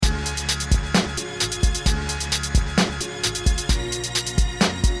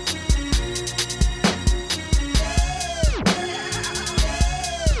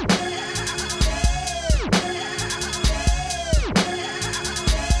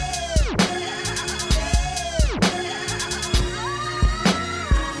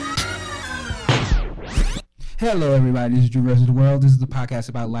Hello, everybody. This is Drew versus the World. This is the podcast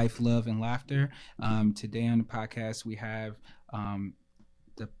about life, love, and laughter. Today on the podcast, we have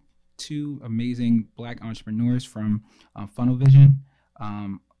the two amazing Black entrepreneurs from Funnel Vision,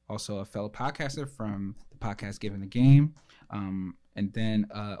 also a fellow podcaster from the podcast Given the Game, and then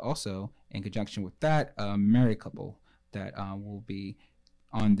also in conjunction with that, a married couple that will be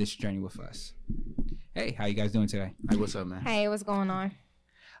on this journey with us. Hey, how you guys doing today? Hey, what's up, man? Hey, what's going on?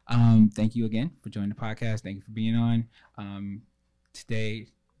 Thank you again for joining the podcast. Thank you for being on. Today,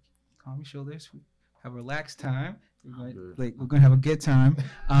 call me shoulders. We have a relaxed time. We're gonna have a good time.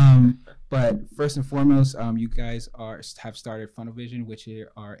 But first and foremost, you guys have started Funnel Vision, which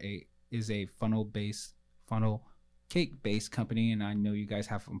is a funnel cake based company, and I know you guys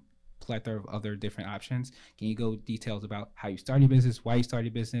have a plethora of other different options. Can you go details about how you started your business, why you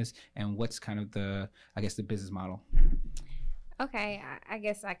started your business, and what's kind of the business model? Okay, I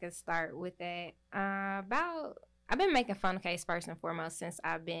guess I could start with that. I've been making funnel cakes first and foremost since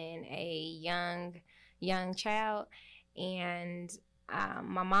I've been a young child, and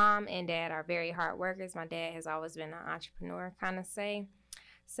my mom and dad are very hard workers. My dad has always been an entrepreneur, kind of say.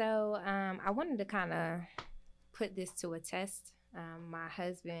 So I wanted to kind of put this to a test. My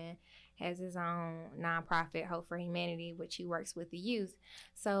husband has his own nonprofit, Hope for Humanity, which he works with the youth.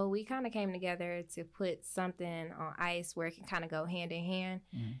 So we kind of came together to put something on ice where it can kind of go hand in hand,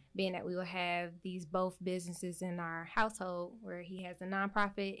 being that we will have these both businesses in our household, where he has a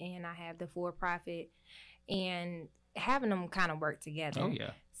nonprofit and I have the for-profit, and having them kind of work together. Oh,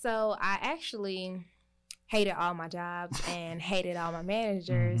 yeah. So I actually hated all my jobs and hated all my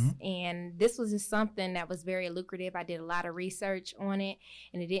managers. And this was just something that was very lucrative. I did a lot of research on it,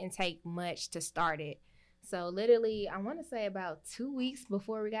 and it didn't take much to start it. So literally, I want to say about 2 weeks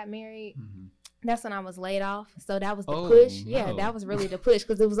before we got married, that's when I was laid off. So that was the push. No. Yeah, that was really the push,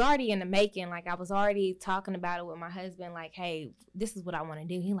 because it was already in the making. Like, I was already talking about it with my husband, like, hey, this is what I want to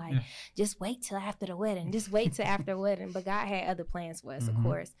do. He like, just wait till after the wedding. Just wait till after the wedding. But God had other plans for us, of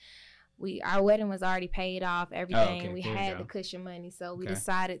course. Our wedding was already paid off, everything. We had the cushion money. So we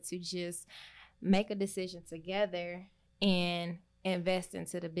decided to just make a decision together and invest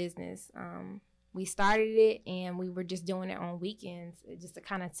into the business. We started it, and we were just doing it on weekends just to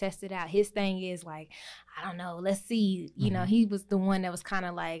kind of test it out. His thing is like, I don't know, let's see. You know, he was the one that was kind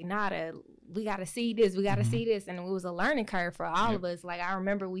of like, we got to see this. We got to see this. And it was a learning curve for all of us. Like, I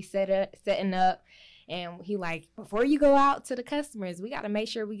remember we setting up. And he like, before you go out to the customers, we got to make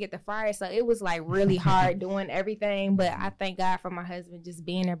sure we get the fryer. So it was like really hard doing everything. But I thank God for my husband just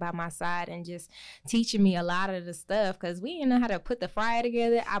being there by my side and just teaching me a lot of the stuff, because we didn't know how to put the fryer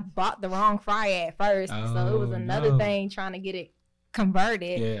together. I bought the wrong fryer at first. So it was another thing trying to get it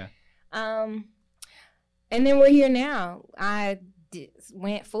converted. Yeah. And then we're here now. I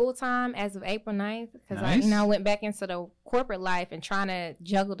went full-time as of April 9th, because I went back into the corporate life, and trying to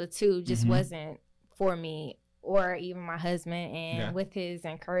juggle the two just wasn't for me or even my husband. And with his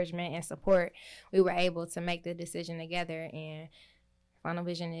encouragement and support, we were able to make the decision together. And Funnel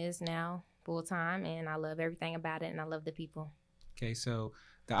Vision is now full-time, and I love everything about it, and I love the people. Okay, so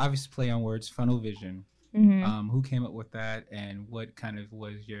the obvious play on words, Funnel Vision. Who came up with that, and what kind of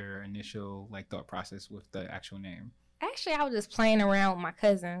was your initial thought process with the actual name? Actually, I was just playing around with my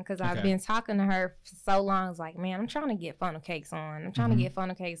cousin, because I've been talking to her for so long. It's like, man, I'm trying to get funnel cakes on.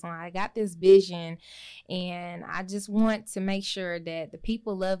 I got this vision, and I just want to make sure that the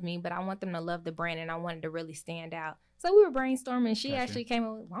people love me, but I want them to love the brand, and I wanted to really stand out. So we were brainstorming. She actually came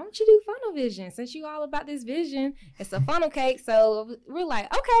up with, why don't you do Funnel Vision? Since you all about this vision, it's a funnel cake. So we're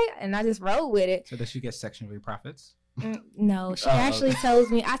like, okay. And I just rolled with it. So does she get section of your profits? No, she actually tells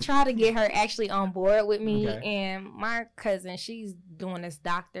me. I try to get her actually on board with me, and my cousin, she's doing this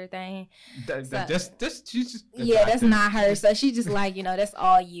doctor thing. She's just that's not her. So she just like, that's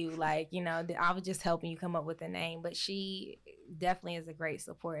all you. Like, I was just helping you come up with a name, but she definitely is a great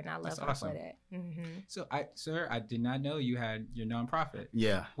support, and I love her for that. So, I did not know you had your nonprofit.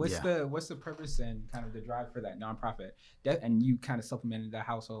 Yeah. What's the purpose and kind of the drive for that nonprofit? And you kind of supplemented the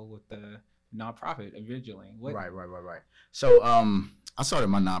household with the nonprofit originally. Right. So I started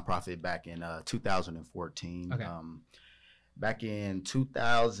my nonprofit back in 2014. Back in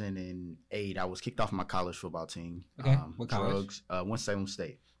 2008, I was kicked off my college football team. What college? Winston-Salem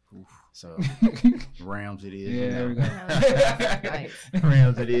State. Oof. So Rams it is. Yeah, there we go.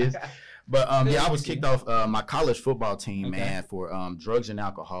 Rams it is. But I was kicked off my college football team, man, for drugs and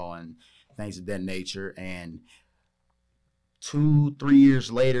alcohol and things of that nature. And 2-3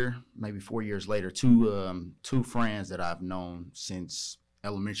 years later, maybe 4 years later, two friends that I've known since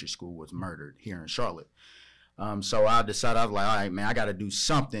elementary school was murdered here in Charlotte. So I decided, I was like, all right, man, I got to do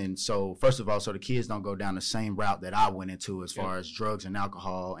something. So first of all, so the kids don't go down the same route that I went into as far as drugs and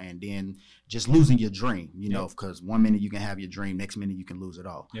alcohol, and then just losing your dream, you know, because one minute you can have your dream, next minute you can lose it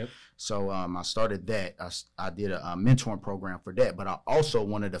all. So I started that. I did a mentoring program for that, but I also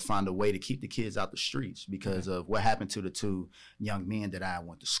wanted to find a way to keep the kids out the streets because of what happened to the two young men that I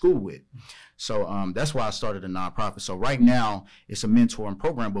went to school with. So that's why I started a nonprofit. So right now it's a mentoring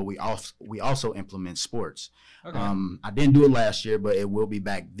program, but we also implement sports. I didn't do it last year, but it will be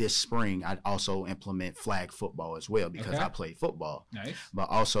back this spring. I also implement flag football as well because I play football. Nice. But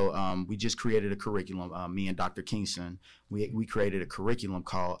also we just created a curriculum. Me and Dr. Kingston, we created a curriculum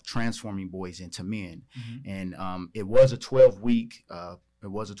called Transforming Boys into Men, and it was a 12-week. It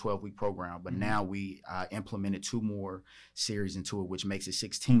was a 12-week program, but now we implemented 2 more series into it, which makes it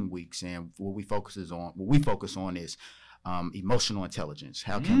 16 weeks. And what we focus on is emotional intelligence.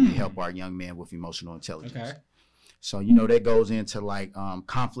 How can we help our young men with emotional intelligence? So, you know, that goes into like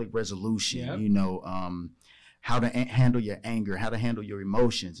conflict resolution, you know, how to handle your anger, how to handle your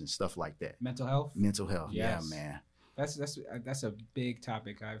emotions and stuff like that. Mental health? Mental health, yeah, man. That's a big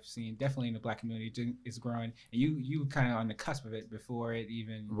topic I've seen definitely in the Black community. It's growing, and you kind of on the cusp of it before it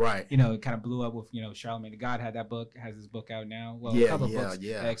even you know, it kind of blew up with, you know, Charlamagne the God has his book out now, a couple of books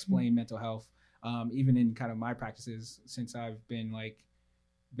that explain mental health. Even in kind of my practices, since I've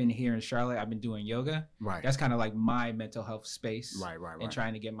been here in Charlotte, I've been doing yoga. That's kind of like my mental health space. And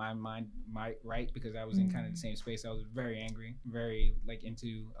trying to get my mind right, because I was in kind of the same space. I was very angry, very like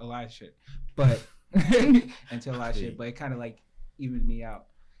into a lot of shit, but but it kind of like evened me out.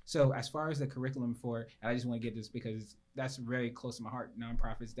 So as far as the curriculum for, and I just want to get this because that's very close to my heart.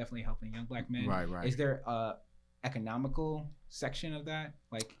 Nonprofits definitely helping young Black men. Is there a economical section of that,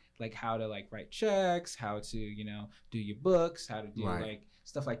 like how to like write checks, how to, you know, do your books, how to do like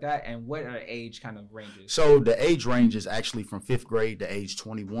stuff like that, and what are age kind of ranges? So the age range is actually from 5th grade to age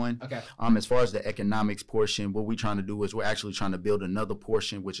 21. As far as the economics portion, what we're trying to do is we're actually trying to build another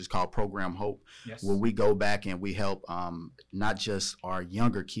portion, which is called Program Hope, where we go back and we help not just our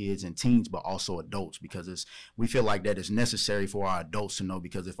younger kids and teens, but also adults, because we feel like that is necessary for our adults to know,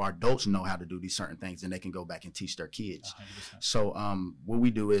 because if our adults know how to do these certain things, then they can go back and teach their kids. 100%. So what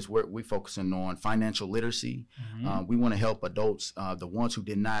we do is we're focusing on financial literacy. We want to help adults, the ones who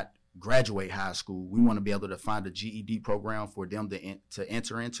did not graduate high school. We want to be able to find a GED program for them to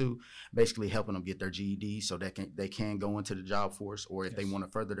enter into, basically helping them get their GED so that they can go into the job force, or if they want to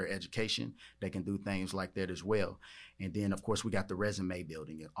further their education, they can do things like that as well. And then, of course, we got the resume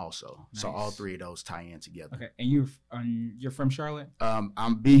building also. Nice. So all 3 of those tie in together. Okay, and you're from Charlotte?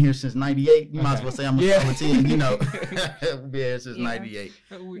 I'm been here since '98. You might as well say I'm a Charlottean. You know, been here since '98.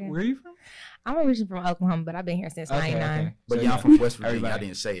 Where are you from? I'm originally from Oklahoma, but I've been here since '99. Okay. But so, I'm from West Virginia. I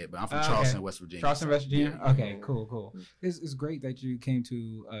didn't say it, but I'm from Charleston, West Virginia. Charleston, West Virginia? Okay, cool. It's great that you came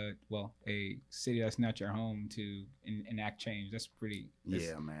to, a city that's not your home to enact change. That's pretty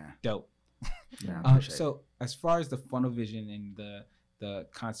dope. Yeah, so as far as the funnel vision and the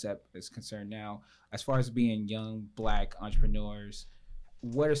concept is concerned now, as far as being young Black entrepreneurs,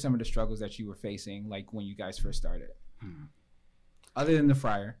 what are some of the struggles that you were facing, like when you guys first started? Other than the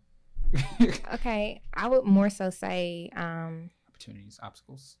fryer. Okay, I would more so say opportunities,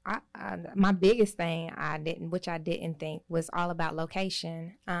 obstacles. My biggest thing I didn't think was all about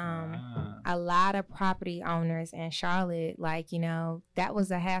location. A lot of property owners in Charlotte, like, you know, that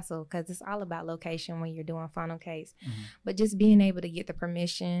was a hassle because it's all about location when you're doing funnel case. But just being able to get the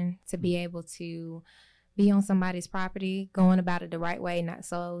permission to be able to be on somebody's property, going about it the right way.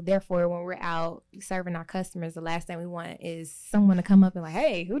 Therefore, when we're out serving our customers, the last thing we want is someone to come up and like,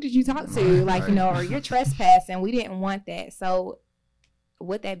 hey, who did you talk to? Like, you know, or you're trespassing. We didn't want that. So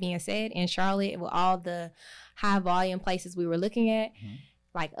with that being said, in Charlotte, with all the high volume places we were looking at,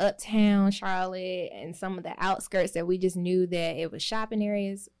 like uptown Charlotte and some of the outskirts that we just knew that it was shopping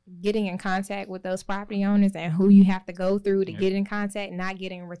areas, getting in contact with those property owners and who you have to go through to get in contact, not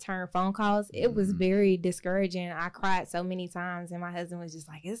getting return phone calls, it was very discouraging. I cried so many times and my husband was just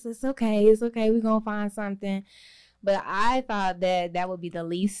like, it's okay, we're gonna find something. But I thought that would be the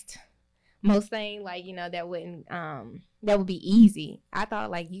least most thing, like, you know, that would be easy. I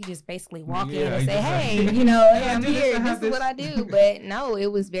thought like you just basically walk in and say, hey, you know, hey, I'm here, this is what I do. But no,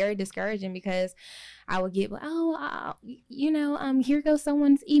 it was very discouraging because I would get, here goes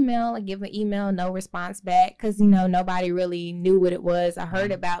someone's email. I give an email, no response back, because, you know, nobody really knew what it was. I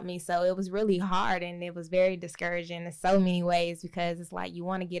heard about me, so it was really hard, and it was very discouraging in so many ways, because it's like you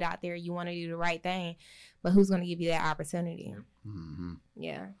want to get out there, you want to do the right thing, but who's going to give you that opportunity?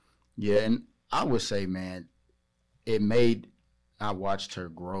 Yeah, and I would say, man, I watched her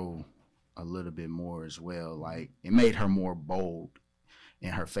grow a little bit more as well. Like, it made her more bold in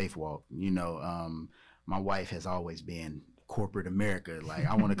her faith walk. You know, my wife has always been corporate America. Like,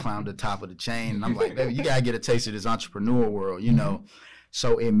 I want to climb the top of the chain. And I'm like, baby, you got to get a taste of this entrepreneur world, you know.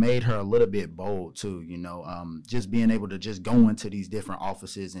 So it made her a little bit bold too, you know, just being able to just go into these different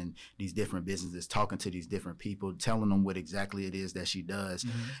offices and these different businesses, talking to these different people, telling them what exactly it is that she does,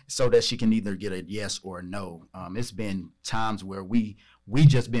 so that she can either get a yes or a no. It's been times where we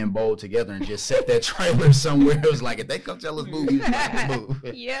just been bold together and just set that trailer somewhere. It was like, if they come tell us move, you have to move.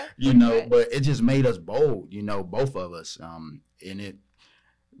 Yeah. You know, but it just made us bold, you know, both of us. And it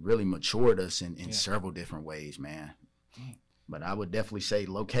really matured us in several different ways, man. But I would definitely say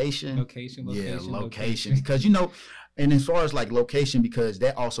location. Location. Yeah, location. Because, you know, and as far as like location, because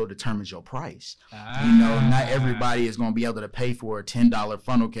that also determines your price. You know, not everybody is going to be able to pay for a $10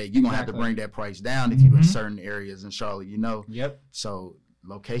 funnel cake. You're going to have to bring that price down if you're in certain areas in Charlotte, you know. Yep. So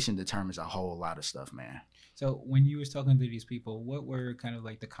location determines a whole lot of stuff, man. So when you was talking to these people, what were kind of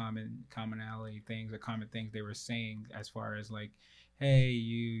like the commonality things or common things they were saying as far as like, hey,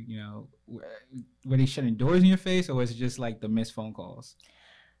 you know, were they shutting doors in your face, or was it just like the missed phone calls?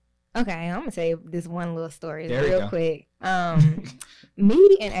 Okay, I'm gonna tell you this one little story There real quick.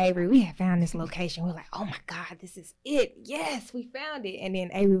 Me and Avery, we had found this location. We were like, oh my God, this is it. Yes, we found it. And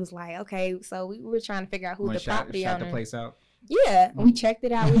then Avery was like, okay, so we were trying to figure out who the property owner. Shot the place out. Yeah, we checked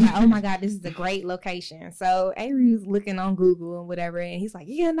it out. We were like, oh my God, this is a great location. So Avery was looking on Google and whatever, and he's like,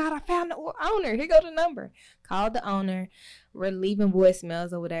 yeah, I found the owner. Here go the number. Called the owner. We're leaving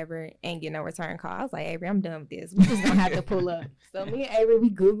voicemails or whatever and getting a return call. I was like, Avery, I'm done with this. We're just going to have to pull up. So me and Avery, we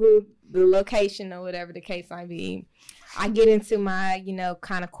Googled the location or whatever the case might be. I get into my, you know,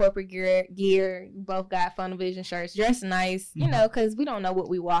 kind of corporate gear. We both got Funnel Vision shirts, dressed nice, you know, because we don't know what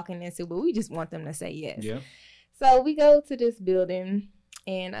we walking into, but we just want them to say yes. Yeah. So we go to this building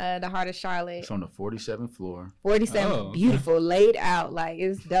in the heart of Charlotte. It's on the 47th floor. 47th, beautiful, laid out, like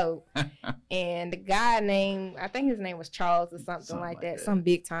it's dope. And the guy named, I think his name was Charles or something like that, some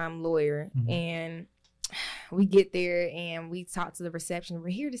big time lawyer. And we get there and we talk to the reception. We're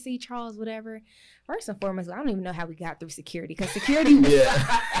here to see Charles, whatever. First and foremost, I don't even know how we got through security, because security was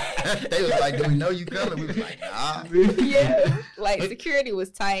they was like, do we know you coming? We was like, nah. Yeah, like security was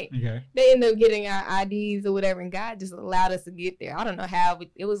tight. Okay. They ended up getting our IDs or whatever, and God just allowed us to get there. I don't know how.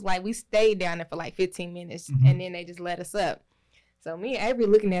 It was like we stayed down there for like 15 minutes, and then they just let us up. So me and Avery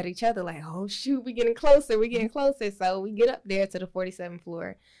looking at each other like, oh shoot, we getting closer. So we get up there to the 47th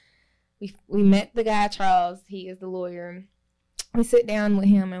floor. We met the guy, Charles. He is the lawyer. We sit down with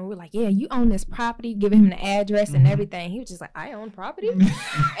him and we're like, yeah, you own this property, giving him the address and everything. He was just like, I own property. And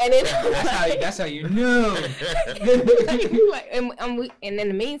then that's how you knew. Like, and in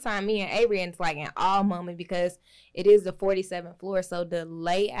the meantime, me and Avery, it's like an awe moment, because it is the 47th floor. So the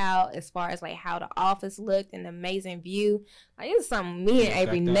layout, as far as like how the office looked and the amazing view, like it's something me and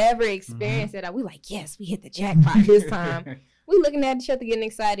Avery never experienced. It. We like, yes, we hit the jackpot this time. We looking at each other getting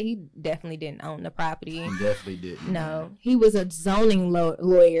excited. He definitely didn't own the property. He definitely didn't. No, he was a zoning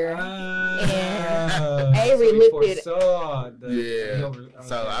lawyer. And Avery looked at it. Okay.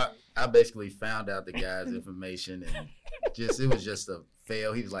 So I basically found out the guy's information, and it was just a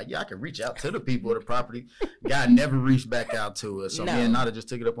fail. He was like, yeah, I can reach out to the people of the property. Guy never reached back out to us. So me and Nada just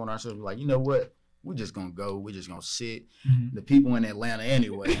took it up on ourselves. We're like, you know what? We're just going to go. We're just going to sit. The people in Atlanta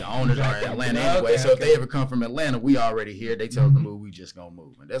anyway, the owners are in Atlanta anyway. So if they ever come from Atlanta, we already here. They tell us to move. We just going to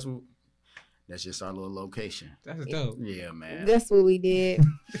move. And that's just our little location. That's dope. Yeah, man. That's what we did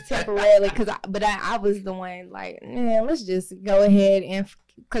temporarily. But I was the one like, man, let's just go ahead and,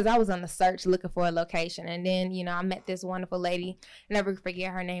 because I was on the search looking for a location. And then, you know, I met this wonderful lady. Never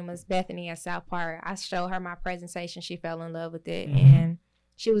forget, her name was Bethany at South Park. I showed her my presentation. She fell in love with it. And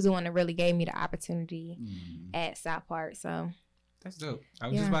she was the one that really gave me the opportunity at South Park. So that's dope. I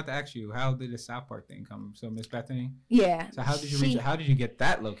was just about to ask you, how did the South Park thing come? So Miss Bethany? Yeah. So how did you reach? How did you get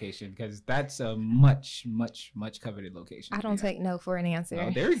that location? Because that's a much coveted location. I don't take no for an answer. Oh,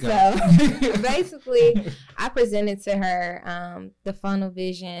 there we go. So basically, I presented to her the Funnel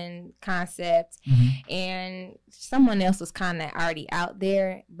Vision concept, and someone else was kind of already out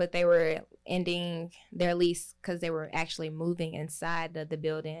there, but they were ending their lease because they were actually moving inside the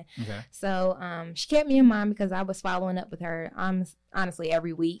building. Okay. So she kept me in mind because I was following up with her honestly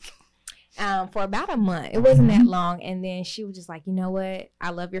every week for about a month. It wasn't that long. And then she was just like, you know what?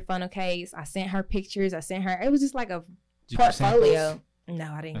 I love your funnel case. I sent her pictures. It was just like a portfolio.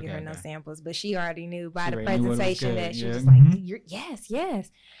 No, I didn't give her no samples, but she already knew by the presentation that she was just like,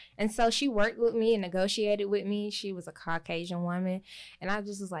 yes. And so she worked with me and negotiated with me. She was a Caucasian woman. And I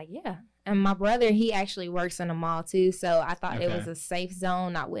just was like, yeah, And my brother, he actually works in a mall too, so I thought it was a safe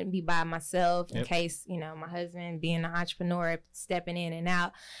zone. I wouldn't be by myself in case, you know, my husband being an entrepreneur, stepping in and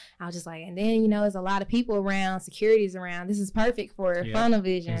out. I was just like, and then, you know, there's a lot of people around, security's around. This is perfect for funnel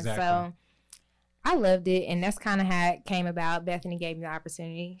vision. Exactly. So I loved it, and that's kind of how it came about. Bethany gave me the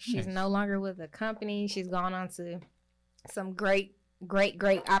opportunity. She's no longer with the company. She's gone on to some great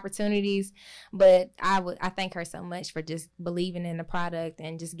opportunities, but I thank her so much for just believing in the product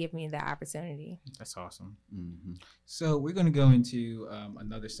and just giving me the opportunity. That's awesome. So we're going to go into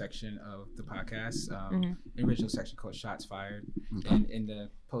another section of the podcast, the original section called Shots Fired, and in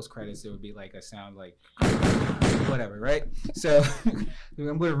the post credits there would be like a sound like whatever, right? So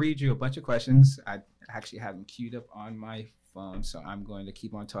I'm going to read you a bunch of questions. I actually have them queued up on my phone, so I'm going to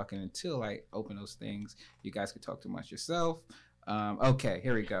keep on talking until I open those things. You guys can talk amongst yourself. Okay,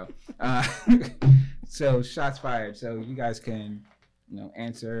 here we go. So shots fired. So you guys can, you know,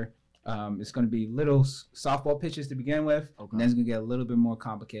 answer. It's going to be little softball pitches to begin with, and then it's going to get a little bit more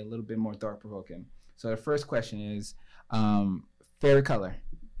complicated, a little bit more thought provoking. So the first question is, favorite color?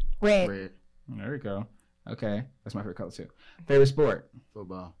 Red. There we go. Okay, that's my favorite color too. Favorite sport?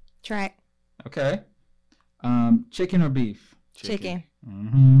 Football. Track. Okay. Chicken or beef? Chicken.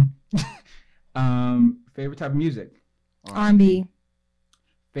 Favorite type of music? R&B.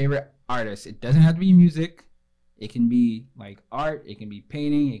 Favorite artist? It doesn't have to be music. It can be like art. It can be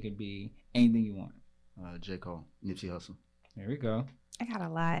painting. It can be anything you want. J. Cole, Nipsey Hussle. There we go. I got a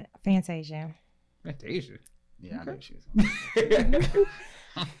lot. Fantasia. Fantasia. Yeah, okay. I know she was.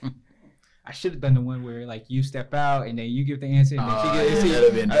 I should have done the one where like you step out and then you give the answer. And then she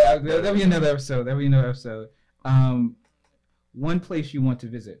gives that'll be another episode. One place you want to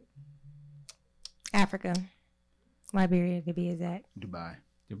visit? Africa. Liberia, to be exact. Dubai.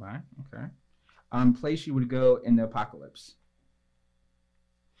 Okay. Place you would go in the apocalypse?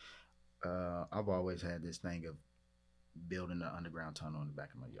 I've always had this thing of building an underground tunnel in the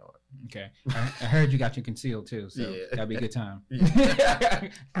back of my yard. Okay. I heard you got you concealed too, so that'd be a good time.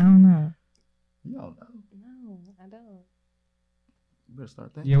 I don't know. You don't know? No, I don't. You better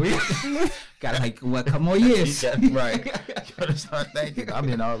start thinking. Yeah, we got like what, couple more years. Right. You better start thinking. I've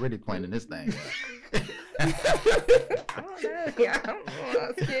been already planning this thing. I don't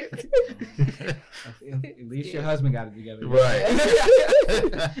know. At least your husband got it together. Right.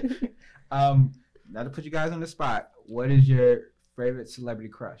 Now to put you guys on the spot, what is your favorite celebrity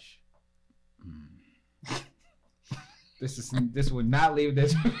crush? This would not leave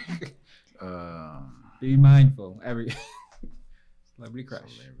this. Be mindful. Every celebrity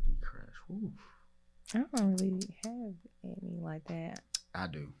crush. Ooh. I don't really have any like that. I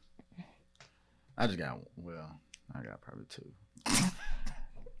do. I just got I got probably two.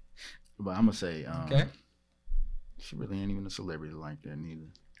 But I'm gonna say, okay. She really ain't even a celebrity like that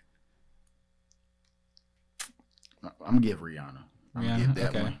neither. I'm gonna give Rihanna. I'm gonna give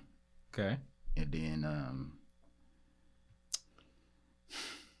that one. Okay. And then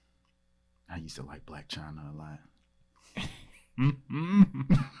I used to like Black China a lot.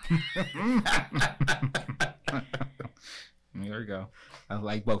 There we go. I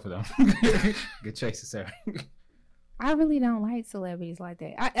like both of them. Good choices, sir. I really don't like celebrities like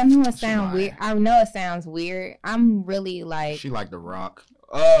that. I know it sounds weird. I know it sounds weird. I'm really like. She like The Rock.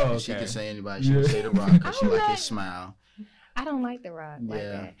 Oh, okay. She can say anybody. She can say The Rock because she like his smile. I don't like The Rock like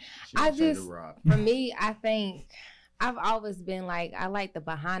that. The for me, I think I've always been like, I like the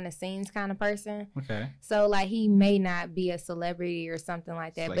behind the scenes kind of person. Okay. So like he may not be a celebrity or something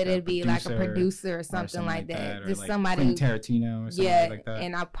like that, but it'd be like a producer or something like that. Just like somebody. Quentin Tarantino or something like that.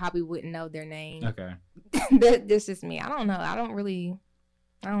 And I probably wouldn't know their name. Okay. That's just me. I don't know. I don't really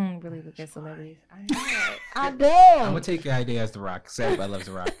look at celebrities. I don't. I'm gonna take your idea as The Rock. Everybody loves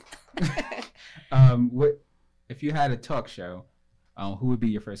The Rock. What if you had a talk show? Who would be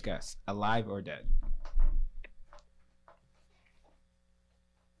your first guest, alive or dead?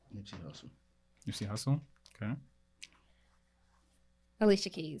 Nipsey Hussle. Okay. Alicia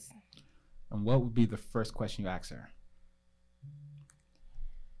Keys. And what would be the first question you ask her?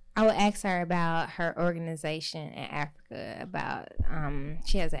 I would ask her about her organization in Africa. About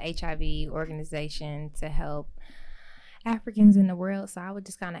she has an HIV organization to help Africans in the world. So I would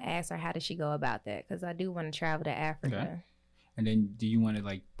just kind of ask her, how does she go about that? Because I do want to travel to Africa. Okay. And then, do you want to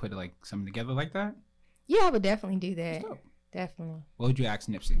like put like something together like that? Yeah, I would definitely do that. Definitely. What would you ask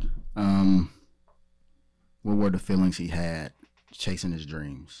Nipsey? What were the feelings he had chasing his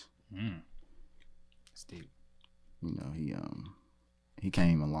dreams? That's deep. You know, he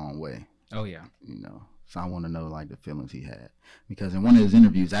came a long way. Oh yeah. You know, so I want to know like the feelings he had, because in one of his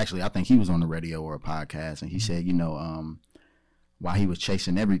interviews, actually, I think he was on the radio or a podcast, and he said, you know, while he was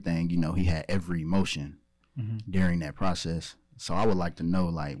chasing everything, you know, he had every emotion during that process. So I would like to know,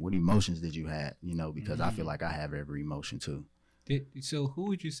 like, what emotions did you have, you know, because I feel like I have every emotion too. So who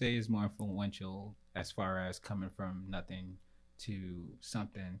would you say is more influential as far as coming from nothing to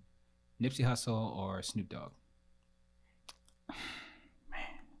something, Nipsey Hussle or Snoop Dogg?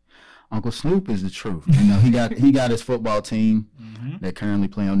 Uncle Snoop is the truth. You know, he got his football team that currently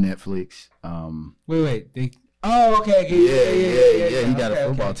play on Netflix. Wait. Oh, okay. Yeah. He got a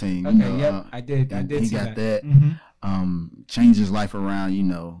football team. Okay, you know, yep. I did he see got that. Changed his life around, you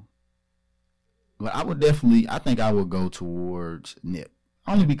know. But I think I would go towards Nip.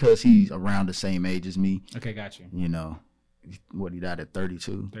 Only because he's around the same age as me. Okay, got you. You know, he died at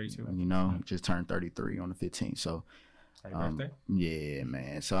 32. 32. You know, just turned 33 on the 15th. So, happy birthday. Yeah,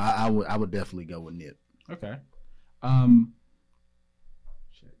 man. So I would definitely go with Nip. Okay.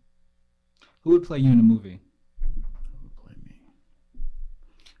 Shit. Who would play you in a movie? Who would play me?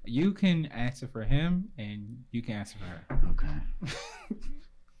 You can answer for him, and you can answer for her. Okay.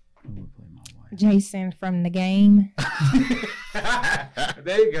 Who would play my wife? Jason from The Game.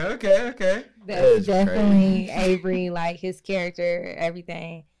 There you go. Okay. That's definitely crazy. Avery, like his character,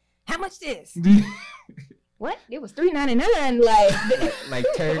 everything. How much this? What? It was $3.99. Like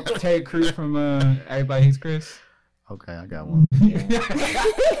Terry Crews from Everybody Hates Chris. Okay, I got one.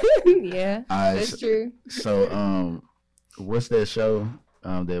 Yeah, that's true. So, what's that show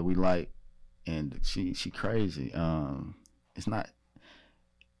that we like? And she crazy. It's not.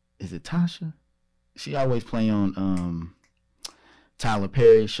 Is it Tasha? She always play on Tyler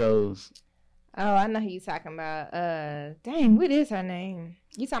Perry shows. Oh, I know who you talking about. Dang, what is her name?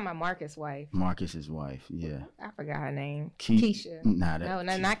 You talking about Marcus' wife? Marcus's wife, yeah. I forgot her name. Keisha. No,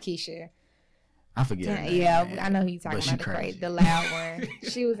 not Keisha. I forget her name. Yeah, man. I know who you talking about. The loud one.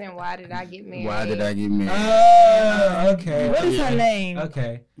 She was in Why Did I Get Married? Why Did I Get Married? Oh, okay. What is her name?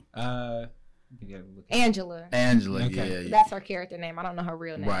 Okay. Angela. Okay. Yeah. That's her character name. I don't know her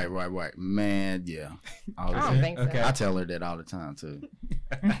real name. Right. Man, yeah. I don't think so. Okay. I tell her that all the time too.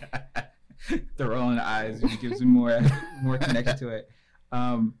 The rolling eyes gives me more connection to it.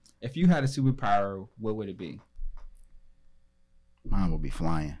 If you had a superpower, what would it be? Mine would be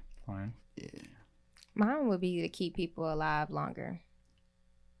flying. Flying? Yeah. Mine would be to keep people alive longer.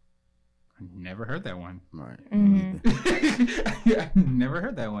 I never heard that one. Right. Yeah, never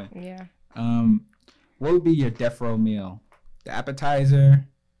heard that one. Yeah. What would be your death row meal? The appetizer,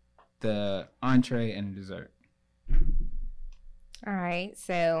 the entree, and the dessert. All right.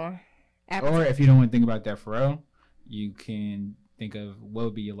 So, or if you don't want to think about death row, you can think of what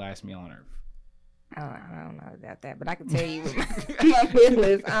would be your last meal on earth. Oh, I don't know about that, but I can tell you what my meal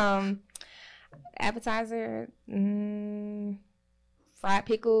is. Appetizer, fried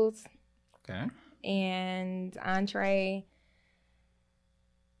pickles. Okay. And entree,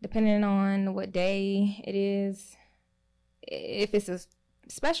 depending on what day it is. If it's a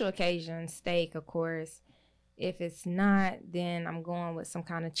special occasion, steak, of course. If it's not, then I'm going with some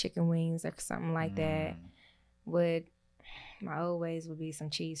kind of chicken wings or something like that. My old ways would be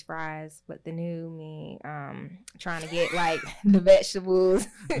some cheese fries, but the new me, trying to get like the vegetables,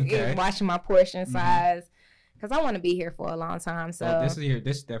 watching my portion size. Because I want to be here for a long time. So this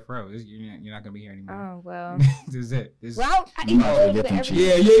is death row. You're not gonna be here anymore. Oh well. This is it. I eat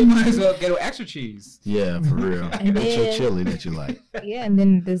you might as well get extra cheese. Yeah, for real. And then, your chili that you like. Yeah, and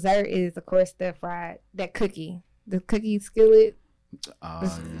then dessert is of course the cookie skillet.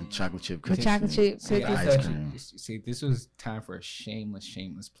 Chocolate chip cookies. The chocolate chip cookies. See, this was time for a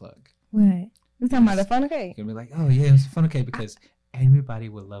shameless plug. What? You talking about the funnel cake? You're gonna be like, oh yeah, it was a funnel cake because everybody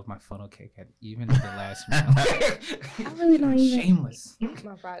would love my funnel cake even at the last meal. I really don't even shameless.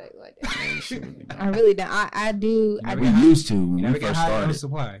 My product like that. I really don't. I do. We used to when we first started.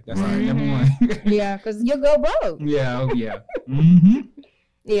 Supply. That's right. Number one. Yeah, because you'll go broke. Yeah. Oh yeah.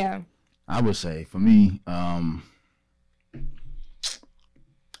 Yeah. I would say for me, I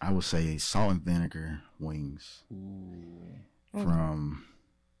would say salt and vinegar wings. Ooh. From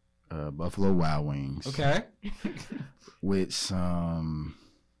Buffalo Wild Wings. Okay. With some,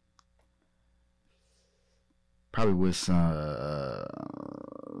 probably with some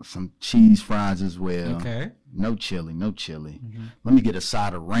cheese fries as well. Okay. No chili. Mm-hmm. Let me get a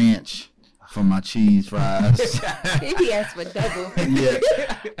side of ranch for my cheese fries. He asked for double. Yeah.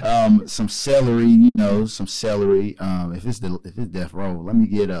 Some celery. Some celery. If it's death row, let me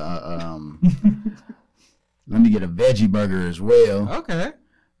get a veggie burger as well. Okay.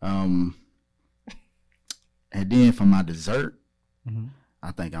 And then for my dessert,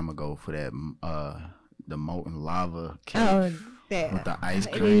 I think I'm gonna go for that the molten lava cake. Oh, that. With the ice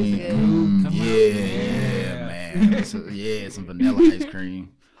It cream. is good. Yeah, man. Some vanilla ice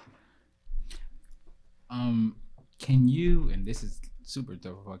cream. Can you, and this is super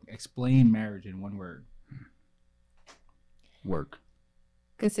dope, explain marriage in one word? Work.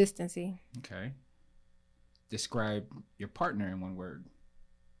 Consistency. Okay. Describe your partner in one word.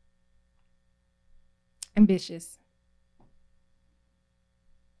 Ambitious.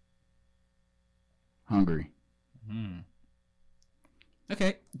 Hungry.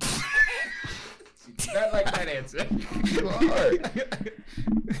 Okay. Not like that answer. Lord.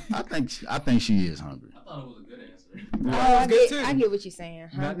 I think she is hungry. I thought it was a good answer. I get what you're saying.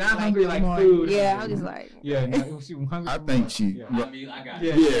 Not hungry like food. Yeah, I'm just like. Yeah, no, she was hungry. I think she. Yeah. I mean, I got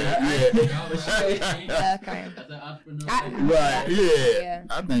Yeah. Yeah, okay. That's an entrepreneur. Right, yeah. Yeah.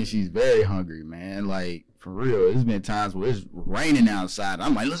 I think she's very hungry, man. Like, for real. There's been times where it's raining outside.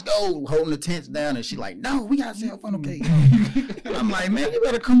 I'm like, let's go, holding the tents down. And she's like, no, we got cell phone, okay? I'm like, man, you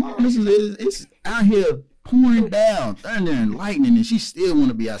better come on. It's out here pouring down, thunder and lightning, and she still want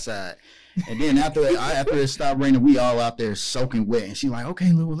to be outside. And then after it stopped raining, we all out there soaking wet. And she's like,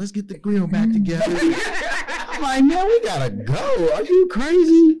 okay, Lou, let's get the grill back together. I'm like, man, we gotta go. Are you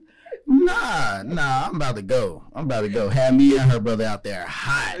crazy? Nah, I'm about to go. Have me and her brother out there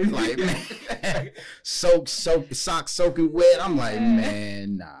hot. Like, man, socks soaking wet. I'm like,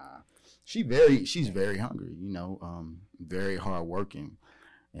 man, nah. She's very hungry, very hardworking.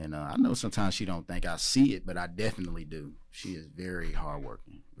 And I know sometimes she don't think I see it, but I definitely do. She is very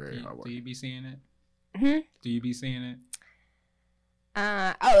hardworking. Do you be seeing it? Hmm? Do you be seeing it?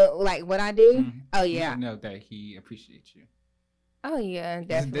 Like what I do? Mm-hmm. Oh yeah. You know that he appreciates you. Oh yeah,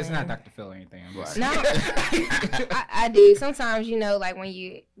 definitely. This is not Dr. Phil or anything. Right. No, I do. Sometimes, like when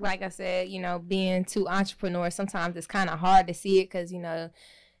you, like I said, being two entrepreneurs, sometimes it's kind of hard to see it because,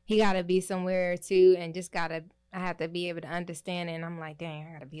 he got to be somewhere too and just I have to be able to understand it. And I'm like, dang,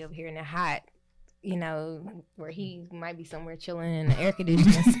 I got to be over here in the hot, where he might be somewhere chilling in the air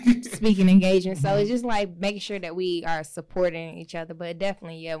conditioning, speaking engagement. So it's just like making sure that we are supporting each other. But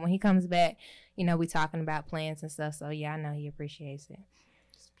definitely, yeah, when he comes back, we talking about plans and stuff. So yeah, I know he appreciates it.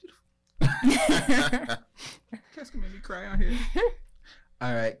 It's beautiful. That's gonna make me cry out here.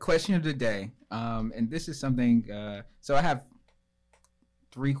 All right, question of the day. And this is something. So I have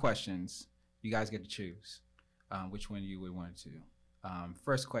 3 questions. You guys get to choose which one you would want to.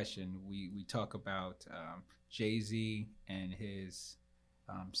 First question, we talk about Jay-Z and his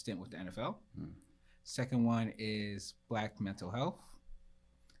stint with the NFL. Second one is Black mental health.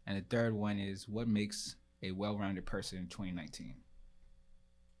 And the third one is what makes a well-rounded person in 2019.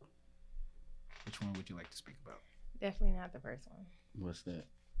 Which one would you like to speak about? Definitely not the first one. What's that?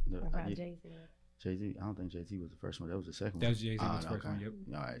 About Jay-Z. Jay-Z? I don't think Jay-Z was the first one. That was the second one. That was Jay-Z was the first one, yep.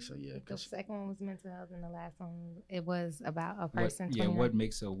 All right, so yeah. The second one was mental health, and the last one, it was about a What, person. what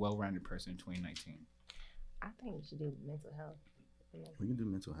makes a well-rounded person in 2019? I think we should do mental health. We can do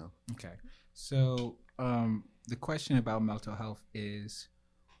mental health. Okay. So the question about mental health is,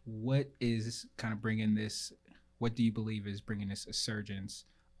 what is kind of bringing this, what do you believe is bringing this resurgence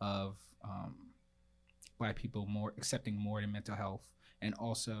of Black people accepting more than mental health? And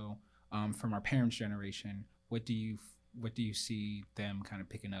also from our parents' generation, what do you see them kind of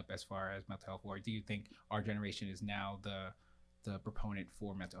picking up as far as mental health? Or do you think our generation is now the proponent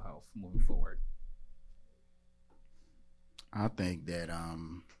for mental health moving forward? I think that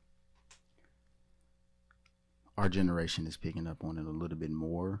our generation is picking up on it a little bit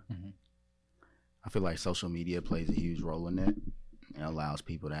more. Mm-hmm. I feel like social media plays a huge role in that. It allows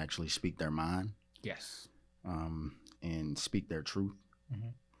people to actually speak their mind. Yes. And speak their truth.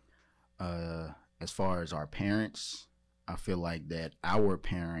 Mm-hmm. As far as our parents, I feel like that our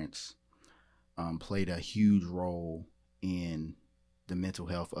parents played a huge role in the mental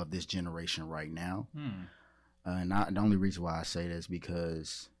health of this generation right now. And the only reason why I say that is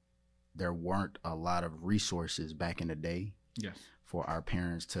because there weren't a lot of resources back in the day. Yes. For our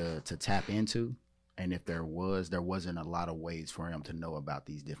parents to tap into. And if there wasn't a lot of ways for them to know about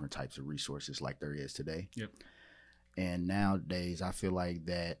these different types of resources like there is today. Yep. And nowadays, I feel like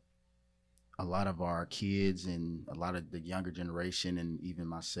that a lot of our kids and a lot of the younger generation and even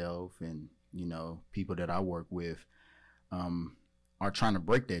myself and, people that I work with are trying to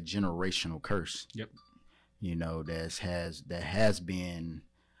break that generational curse. Yep. That has been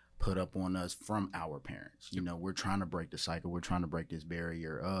put up on us from our parents. Yep. We're trying to break the cycle. We're trying to break this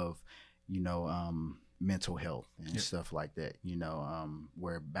barrier of, mental health and stuff like that.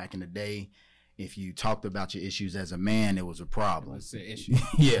 Where back in the day, if you talked about your issues as a man, it was a problem. It's an issue.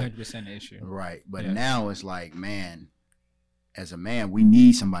 Yeah. 100% an issue. Right. But now it's like, man, as a man, we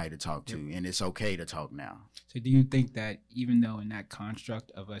need somebody to talk to, and it's okay to talk now. So do you think that even though in that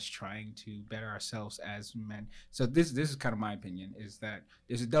construct of us trying to better ourselves as men, so this is kind of my opinion, is that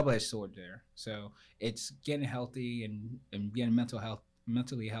there's a double-edged sword there. So it's getting healthy and getting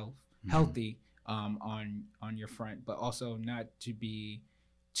mentally healthy on your front, but also not to be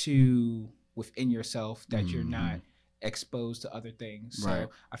too within yourself that you're not exposed to other things. So Right.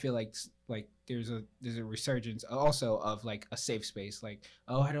 I feel like there's a resurgence also of like a safe space. Like,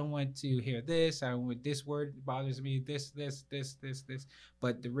 oh, I don't want to hear this. I don't want this word bothers me. This.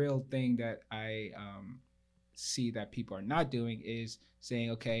 But the real thing that I see that people are not doing is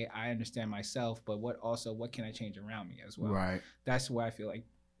saying, okay, I understand myself, but what can I change around me as well? Right. That's why I feel like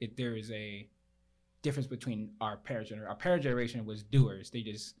there is a difference between our parent generation. Our parent generation was doers. They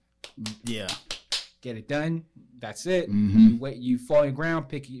just get it done. That's it. You fall on the ground,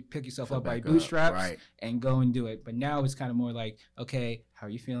 pick yourself up by your bootstraps, right, and go and do it. But now it's kind of more like, okay, how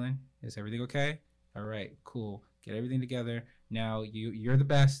are you feeling? Is everything okay? All right, cool. Get everything together. Now you're the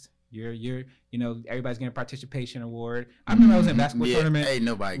best. You're everybody's getting a participation award. I remember I was in a basketball tournament. Hey,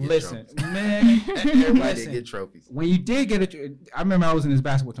 nobody get Listen, trophies. man. Everybody did get trophies. When you did get it, I remember I was in this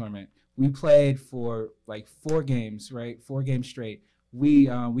basketball tournament. We played for like 4 games, right? 4 games straight. We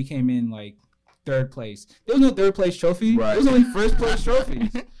came in like 3rd place. There was no 3rd place trophy. Right. There was only 1st place trophies.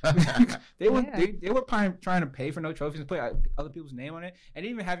 They were trying to pay for no trophies and put other people's name on it, and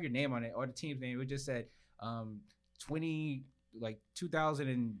didn't even have your name on it or the team's name. It just said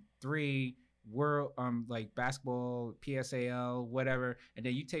 2003 world like basketball PSAL whatever, and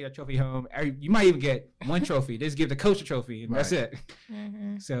then you take your trophy home. You might even get 1 trophy. Just give the coach a trophy, and that's it.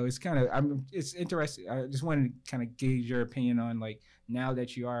 So it's kind of it's interesting. I just wanted to kind of gauge your opinion on like, now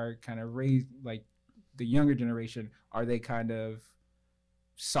that you are kind of raised, like the younger generation, are they kind of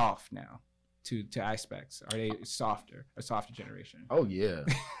soft now to aspects? Are they a softer generation? Oh yeah.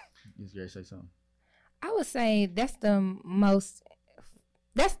 You ready to say something? I would say that's the most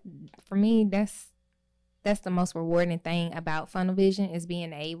rewarding thing about Funnel Vision, is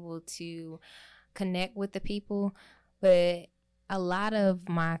being able to connect with the people. But a lot of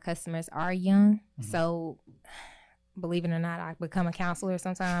my customers are young, so believe it or not, I become a counselor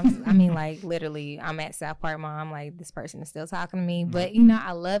sometimes. I mean, like literally, I'm at South Park Mall. I'm like, this person is still talking to me. But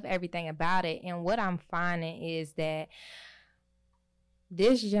I love everything about it. And what I'm finding is that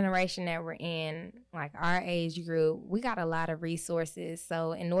this generation that we're in, like our age group, we got a lot of resources.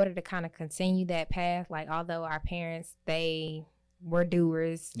 So in order to kind of continue that path, like although our parents, they were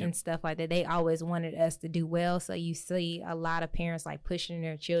doers and stuff like that, they always wanted us to do well. So you see a lot of parents like pushing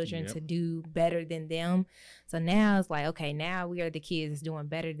their children to do better than them. So now it's like, okay, now we are the kids doing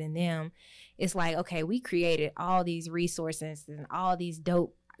better than them. It's like, okay, we created all these resources and all these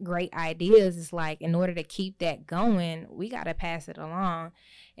dope great ideas. It's like, in order to keep that going, we got to pass it along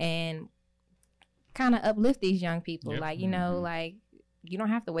and kind of uplift these young people. Like, like you don't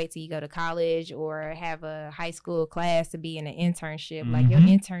have to wait till you go to college or have a high school class to be in an internship. Like your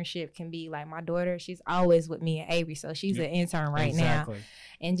internship can be like, my daughter, she's always with me at Avery, so she's an intern right now.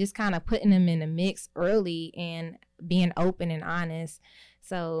 And just kind of putting them in the mix early and being open and honest.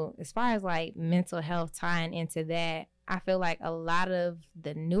 So as far as like mental health tying into that, I feel like a lot of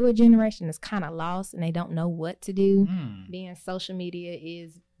the newer generation is kind of lost and they don't know what to do. Being social media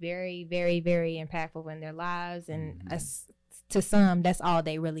is very, very, very impactful in their lives, and to some, that's all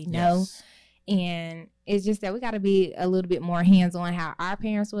they really know. And it's just that we got to be a little bit more hands-on how our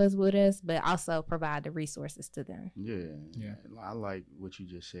parents was with us, but also provide the resources to them. Yeah. I like what you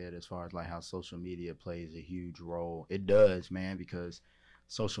just said as far as like how social media plays a huge role. It does, man, because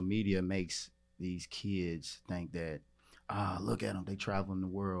social media makes these kids think that, look at them, they traveling the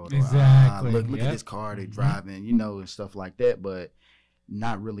world. Exactly. Or, look at this car they driving, and stuff like that. But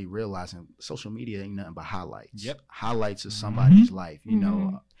not really realizing social media ain't nothing but highlights. Highlights of somebody's life,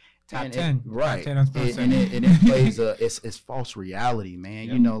 Top 10. Right. Top 10 and it plays it's false reality,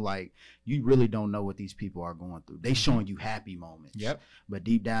 man. Like you really don't know what these people are going through. They showing you happy moments. But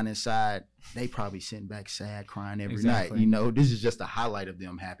deep down inside, they probably sitting back sad, crying every night. This is just a highlight of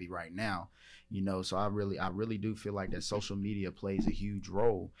them happy right now. So I really do feel like that social media plays a huge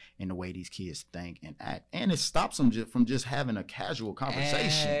role in the way these kids think and act, and it stops them from just having a casual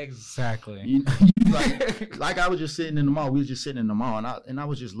conversation. Exactly. Like I was just sitting in the mall. We was just sitting in the mall, and I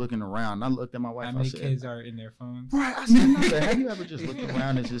was just looking around. And I looked at my wife. How many kids are in their phones? Right. I said, have you ever just looked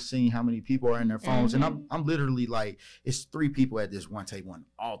around and just seen how many people are in their phones? And I'm literally like, it's 3 people at this one table, and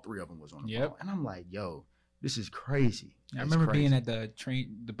all 3 of them was on the phone. And I'm like, yo, this is crazy. I remember being at the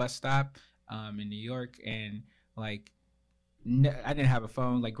bus stop in New York, and like I didn't have a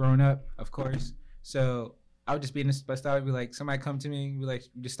phone like growing up, of course. So I would just be in this best. I would be like, somebody come to me and be like,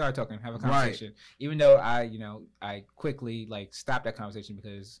 just start talking, have a conversation. Right. Even though I quickly like stop that conversation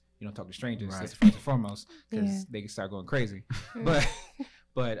because you don't talk to strangers. Right. That's first and foremost because they can start going crazy.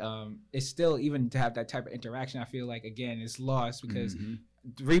 But it's still, even to have that type of interaction, I feel like again it's lost because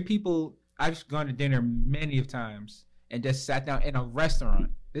 3 people. I've gone to dinner many of times and just sat down in a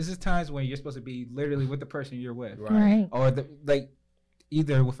restaurant. This is times when you're supposed to be literally with the person you're with, right? Or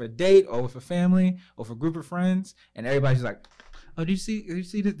either with a date or with a family or with a group of friends, and everybody's like, "Oh, did you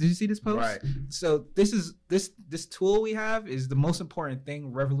see this post?" Right. So this tool we have is the most important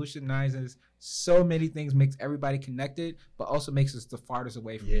thing. Revolutionizes so many things, makes everybody connected, but also makes us the farthest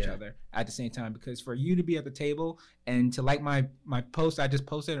away from each other at the same time. Because for you to be at the table and to like my post, I just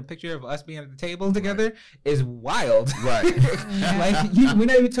posted a picture of us being at the table together is wild. Right. Like we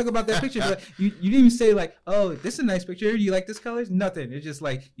not even talk about that picture. But you didn't even say like, oh, this is a nice picture. Do you like this colors? Nothing. It's just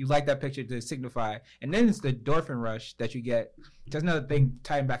like you like that picture to signify. And then it's the endorphin rush that you get. That's another thing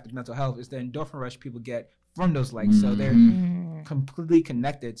tying back to mental health is the endorphin rush people get from those likes. So they're completely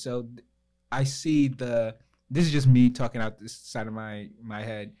connected. So I see this is just me talking out this side of my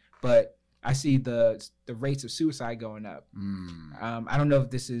head, but I see the rates of suicide going up. I don't know if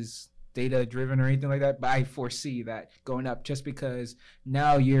this is data driven or anything like that, but I foresee that going up just because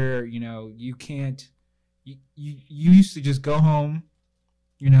now you can't, you used to just go home,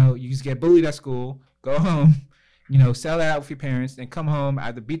 you just get bullied at school, go home, sell that out with your parents, and come home,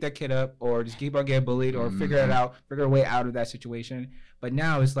 either beat that kid up or just keep on getting bullied or figure a way out of that situation. But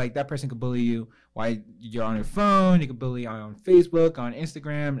now it's like that person could bully you while you're on your phone. You could bully on Facebook, on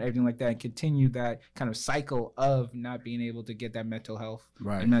Instagram, and everything like that, and continue that kind of cycle of not being able to get that mental health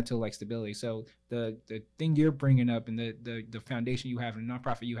and mental stability. So the thing you're bringing up and the foundation you have and the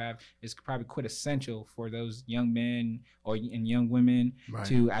nonprofit you have is probably quite essential for those young men and young women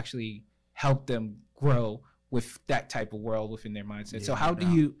to actually help them grow with that type of world within their mindset. Yeah, so how do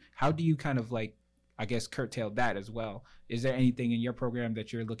you kind of I guess curtail that as well? Is there anything in your program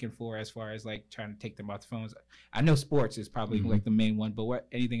that you're looking for as far as trying to take them off the phones? I know sports is probably the main one, but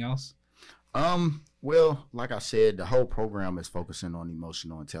anything else? Well, like I said, the whole program is focusing on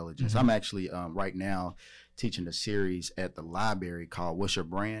emotional intelligence. I'm actually right now teaching a series at the library called What's Your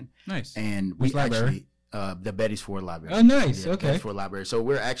Brand? Nice. And we actually the Betty's Ford Library. Oh, nice. Okay. Betty's Ford Library. So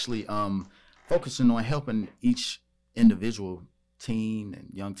we're actually focusing on helping each individual teen and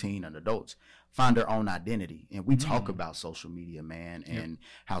young teen and adults find their own identity. And we talk about social media, man, and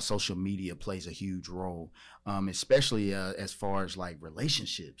how social media plays a huge role, especially as far as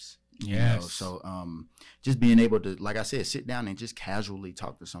relationships. Yes. So just being able to, like I said, sit down and just casually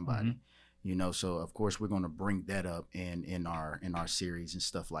talk to somebody. So of course we're going to bring that up in our series and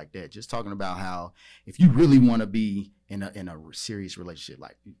stuff like that. Just talking about how if you really want to be in a serious relationship,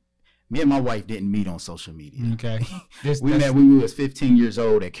 me and my wife didn't meet on social media. Okay. We met when we was 15 years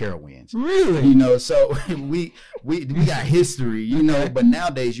old at Carowinds. Really? So we got history, but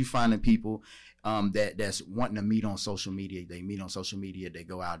nowadays you finding people that's wanting to meet on social media. They meet on social media, they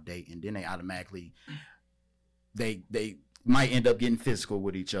go out date, and then they automatically they might end up getting physical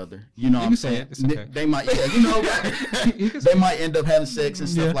with each other. You know what I'm saying? It's okay. They might, they might end up having sex and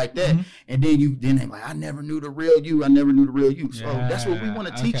stuff like that. And then they're like, I never knew the real you. I never knew the real you. So that's what we want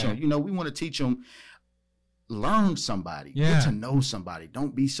to teach them. We want to teach them, learn somebody, get to know somebody.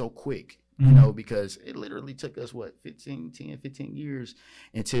 Don't be so quick, because it literally took us 15 years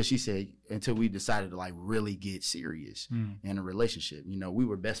until we decided to really get serious in a relationship. We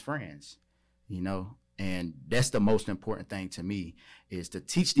were best friends, And that's the most important thing to me is to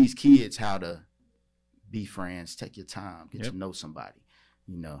teach these kids how to be friends, take your time, get to know somebody,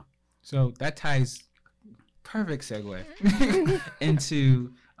 So that ties perfect segue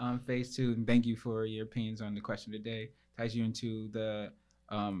into phase 2. And thank you for your opinions on the question today. Ties you into the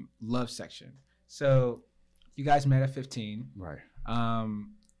love section. So you guys met at 15. Right.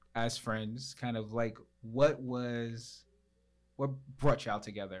 As friends, kind of what brought y'all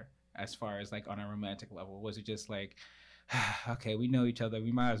together? As far as on a romantic level, was it just okay, we know each other,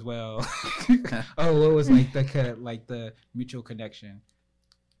 we might as well? Oh, what was the mutual connection?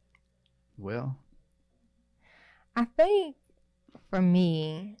 Well, I think for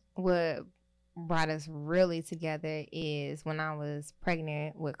me, what brought us really together is when I was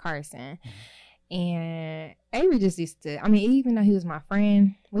pregnant with Carson. And Avery just used to, even though he was my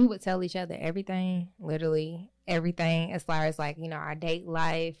friend, we would tell each other everything, literally everything, as far as our date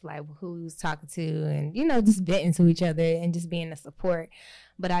life, who we was talking to, and just venting to each other and just being a support.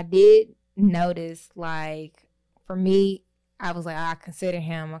 But I did notice, for me, I was I consider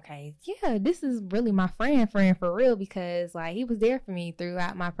him, okay, yeah, this is really my friend for real, because he was there for me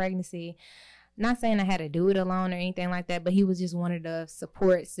throughout my pregnancy. not saying I had to do it alone or anything like that, but he was just one of the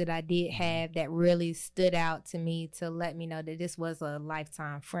supports that I did have that really stood out to me to let me know that this was a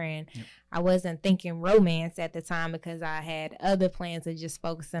lifetime friend. Yep. I wasn't thinking romance at the time because I had other plans of just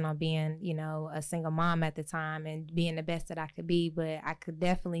focusing on being, you know, a single mom at the time and being the best that I could be. But I could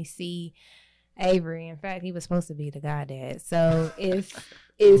definitely see Avery. In fact, he was supposed to be the goddad. So it's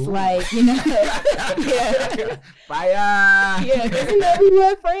like, you know, yeah. Fire. Yeah, because, you know, we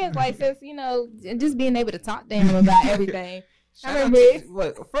were friends, like, since, you know, just being able to talk to him about everything.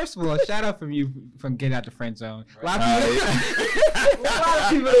 First of all, shout out from you from getting out the friend zone. A lot of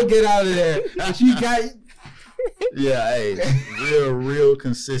people don't get out of there. But you got... Yeah, hey, real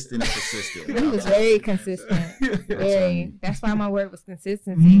consistent and persistent. He was very consistent. Very. That's why my word was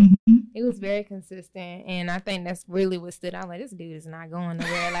consistency. Mm-hmm. It was very consistent, and I think that's really what stood out. Like, this dude is not going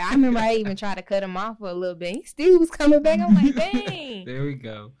nowhere. Like, I remember I even tried to cut him off for a little bit. He still was coming back. I'm like, dang. There we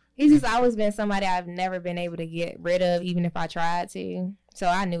go. He's just always been somebody I've never been able to get rid of, even if I tried to. So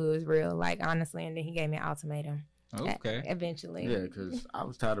I knew it was real, like, honestly, and then he gave me an ultimatum. Okay. Eventually. Yeah, because I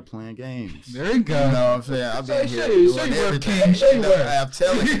was tired of playing games. There you go. You know what I'm saying? I've been here doing everything. Show you work. I'm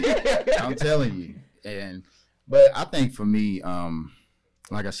telling you. I'm telling you. But I think for me,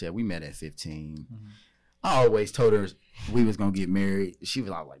 like I said, we met at 15. Mm-hmm. I always told her we was gonna get married. She was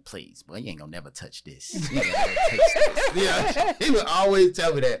all like, "Please, boy, you ain't gonna never touch this. You ain't gonna never taste this." Yeah, he would always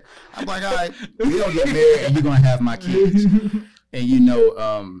tell me that. I'm like, "All right, we gonna get married, and you're gonna have my kids." And you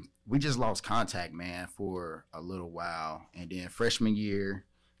know, we just lost contact, man, for a little while. And then freshman year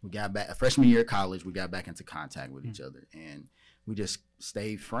of college, we got back into contact with each other, and we just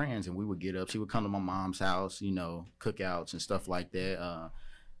stayed friends. And we would get up. She would come to my mom's house, you know, cookouts and stuff like that.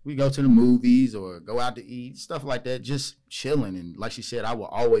 We go to the movies or go out to eat, stuff like that, just chilling. And like she said, I will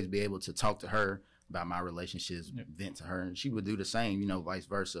always be able to talk to her about my relationships, vent to her, and she would do the same, you know, vice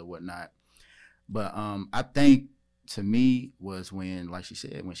versa, whatnot. But I think to me was when, like she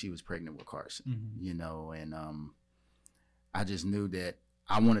said, when she was pregnant with Carson, you know, and I just knew that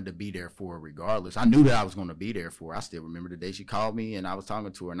I wanted to be there for her regardless. I knew that I was going to be there for her. I still remember the day she called me and I was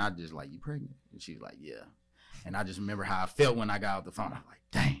talking to her and I just like, "You pregnant?" And she's like, "Yeah." And I just remember how I felt when I got off the phone. I was like,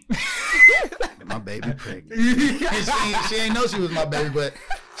 "Dang, my baby pregnant." And she ain't know she was my baby, but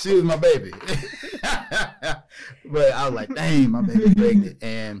she was my baby. But I was like, "Dang, my baby pregnant."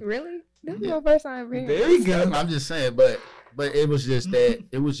 And really? This is my first time being. There you go. I'm just saying, but it was just that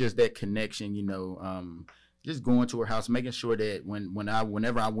that connection, you know, just going to her house, making sure that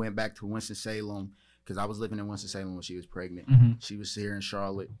whenever I went back to Winston-Salem, because I was living in Winston-Salem when she was pregnant, she was here in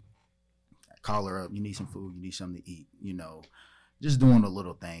Charlotte. Call her up. "You need some food. You need something to eat." You know, just doing the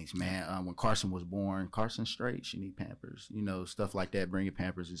little things, man. When Carson was born, Carson's straight. She need Pampers. You know, stuff like that. Bringing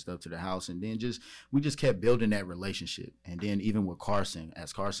Pampers and stuff to the house, and then we just kept building that relationship. And then even with Carson,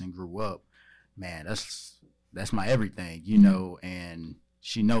 as Carson grew up, man, that's my everything. You know, and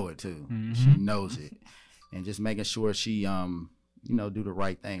she know it too. She knows it, and just making sure she, you know, do the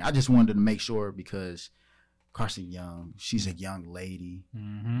right thing. I just wanted to make sure because Carson young, she's a young lady,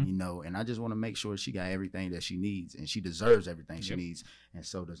 you know, and I just want to make sure she got everything that she needs, and she deserves everything she needs, and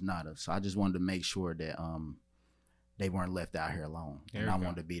so does Nada. So I just wanted to make sure that they weren't left out here alone, and I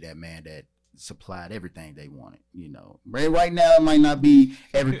wanted to be that man that supplied everything they wanted, you know. Right now it might not be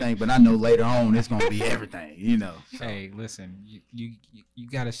everything, but I know later on it's gonna be everything, you know. So. Hey, listen, you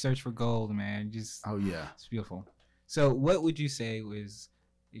got to search for gold, man. Just it's beautiful. So what would you say was?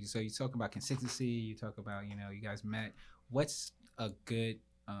 So you talk about consistency, you talk about, you know, you guys met. What's a good,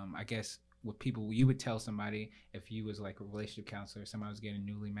 I guess, what people, you would tell somebody if you was like a relationship counselor, somebody was getting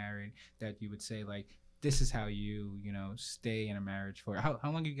newly married, that you would say like, this is how you know, stay in a marriage for. How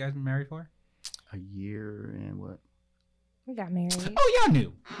long have you guys been married for? A year and what? We got married. Oh, y'all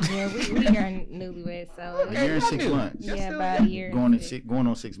knew. Yeah, we are newlyweds, so. A year and 6 months. Yeah, about a year. Going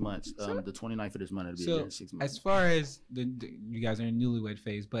on 6 months. The 29th of this month, it'll be a year and 6 months. As far as you guys are in newlywed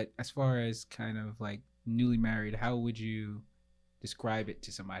phase, but as far as kind of like newly married, how would you describe it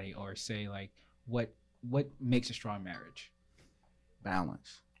to somebody, or say like what makes a strong marriage?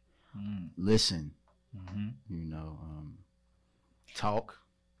 Balance. Listen. You know, talk.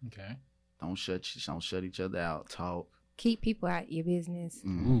 Okay. Don't shut each other out. Talk. Keep people out your business.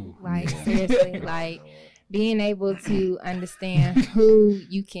 Like seriously, like being able to understand who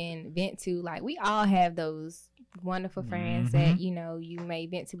you can vent to. Like, we all have those wonderful friends that, you know, you may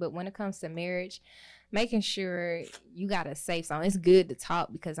vent to, but when it comes to marriage, making sure you got a safe zone. It's good to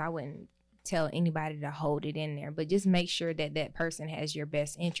talk, because I wouldn't tell anybody to hold it in there, but just make sure that that person has your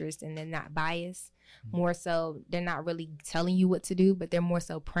best interest and they're not biased. More so, they're not really telling you what to do, but they're more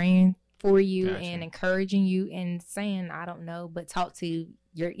so praying for you and encouraging you and saying, "I don't know," but talk to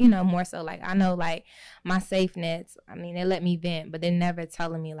you're, more so like, I know like my safe nets, I mean, they let me vent, but they're never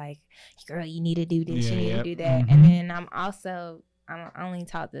telling me like, girl, you need to do this, you need to do that. And then I only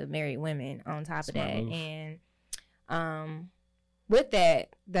talk to married women on top of that. Move. And with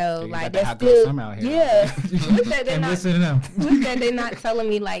that though, like that's still with that they're not telling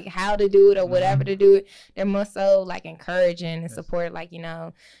me like how to do it or whatever to do it. They're more so like encouraging and support, like,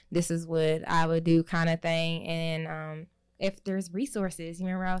 this is what I would do kind of thing. And if there's resources, you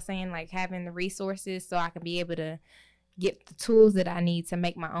remember I was saying like having the resources so I can be able to get the tools that I need to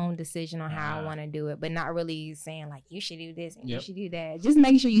make my own decision on how I want to do it, but not really saying like you should do this and you should do that. Just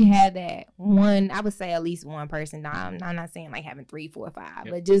make sure you have that one. I would say at least one person. I'm not saying like having 3, 4, 5,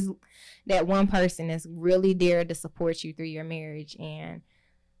 but just that one person that's really there to support you through your marriage. And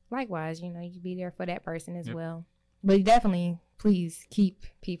likewise, you be there for that person as well. But definitely, please keep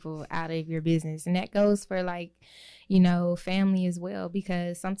people out of your business, and that goes for like, family as well,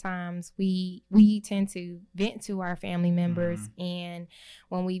 because sometimes we tend to vent to our family members, and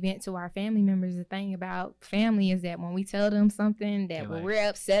when we vent to our family members, the thing about family is that when we tell them something that we're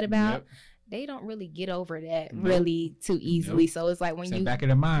upset about, they don't really get over that really too easily. So it's like when you back in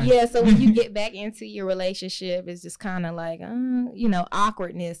the mind. Yeah, so when you get back into your relationship, it's just kind of like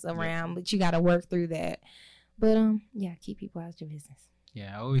awkwardness around, but you got to work through that. But keep people out of your business.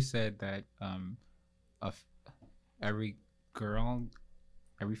 Yeah, I always said that every girl,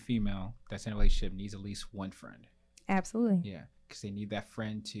 every female that's in a relationship needs at least one friend. Absolutely. Yeah, because they need that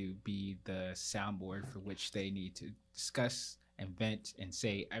friend to be the soundboard for which they need to discuss and vent and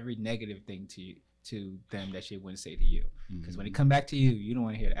say every negative thing to them that she wouldn't say to you. Because when they come back to you, you don't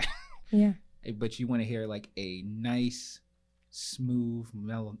want to hear that. Yeah. But you want to hear like a nice, smooth,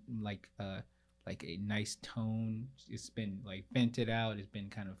 mellow, like a nice tone. It's been like vented out. It's been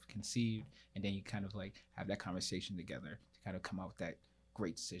kind of conceived, and then you kind of like have that conversation together to kind of come out with that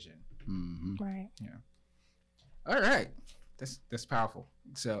great decision. Right. Yeah. All right. That's powerful.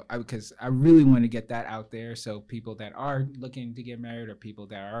 So because I really want to get that out there, so people that are looking to get married or people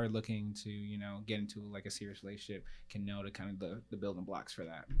that are looking to get into like a serious relationship can know the kind of the building blocks for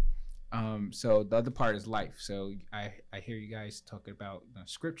that. So the other part is life. So I hear you guys talking about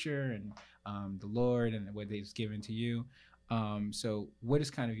scripture and the Lord and what He's given to you. So what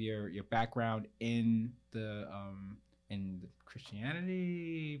is kind of your background in the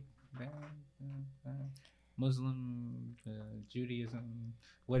Christianity, Muslim, Judaism?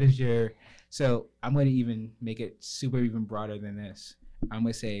 What is your? So I'm going to even make it even broader than this. I'm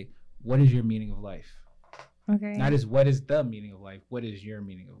going to say, what is your meaning of life? Okay. Not as what is the meaning of life. What is your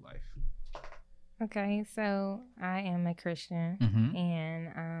meaning of life? Okay, so I am a Christian,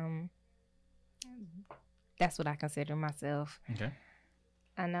 and that's what I consider myself. Okay.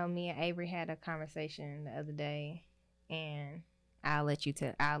 I know me and Avery had a conversation the other day, and I'll let him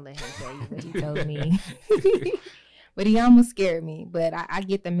tell you what he told me. But he almost scared me. But I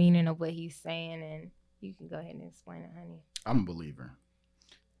get the meaning of what he's saying, and you can go ahead and explain it, honey. I'm a believer.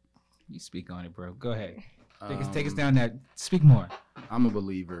 You speak on it, bro. Go ahead. Take us down that. Speak more. I'm a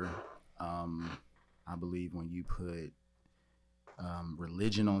believer. I believe when you put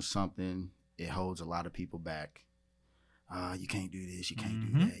religion on something, it holds a lot of people back. You can't do this, you can't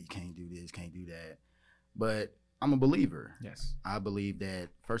do that, you can't do this, can't do that. But I'm a believer. Yes. I believe that,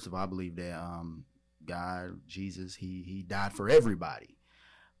 first of all, God, Jesus, he died for everybody.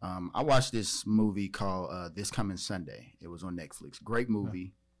 I watched this movie called This Coming Sunday. It was on Netflix. Great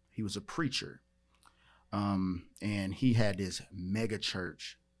movie. He was a preacher. And he had this mega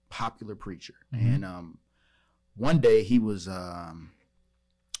church, popular preacher. And one day he was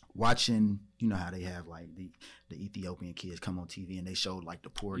watching, how they have like the Ethiopian kids come on TV and they showed like the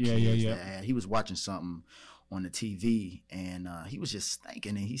poor kids. That he was watching something on the TV, and he was just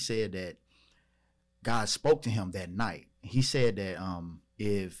thinking, and he said that God spoke to him that night. He said that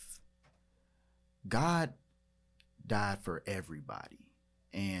if God died for everybody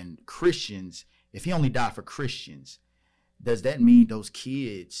and Christians, if he only died for Christians, does that mean those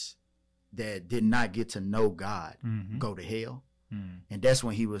kids that did not get to know God go to hell? And that's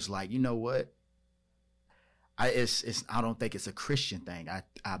when he was like, you know what? I don't think it's a Christian thing.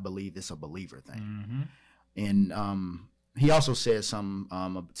 I believe it's a believer thing. And he also said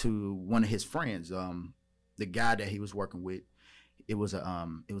something to one of his friends, the guy that he was working with. It was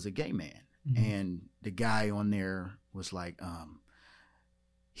a gay man, and the guy on there was like, I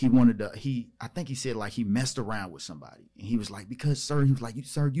think he said like he messed around with somebody, and he was like, because sir, he was like,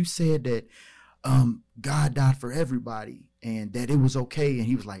 sir, you said that God died for everybody and that it was okay. And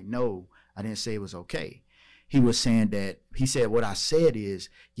he was like, no, I didn't say it was okay. He was saying that, he said, what I said is,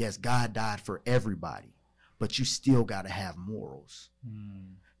 yes, God died for everybody, but you still got to have morals.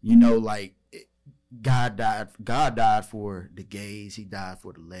 You know, like God died for the gays. He died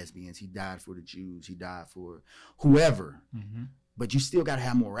for the lesbians. He died for the Jews. He died for whoever. But you still got to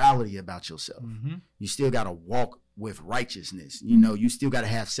have morality about yourself. You still got to walk with righteousness. You know, you still got to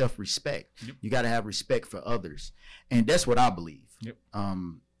have self-respect. You got to have respect for others. And that's what I believe.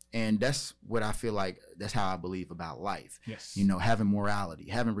 And that's what I feel like, that's how I believe about life. You know, having morality,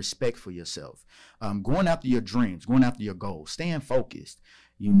 having respect for yourself, going after your dreams, going after your goals, staying focused,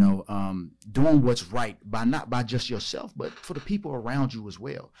 you know, doing what's right not by just yourself, but for the people around you as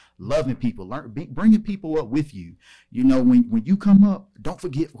well. Loving people, bringing people up with you. You know, when you come up, don't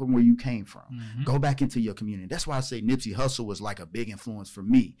forget from where you came from. Go back into your community. That's why I say Nipsey Hussle was like a big influence for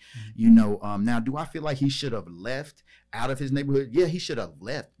me. You know, now, do I feel like he should have left out of his neighborhood? Yeah, he should have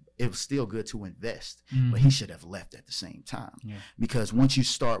left. It was still good to invest, but he should have left at the same time. Because once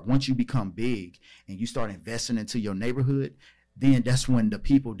you become big and you start investing into your neighborhood, then that's when the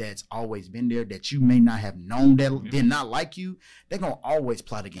people that's always been there that you may not have known that did not like you, they're going to always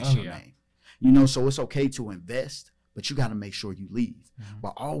plot against your name. You know, so it's okay to invest, but you got to make sure you leave.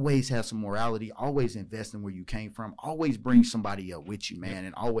 But always have some morality, always invest in where you came from, always bring somebody up with you, man,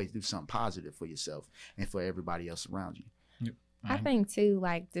 and always do something positive for yourself and for everybody else around you. I think too,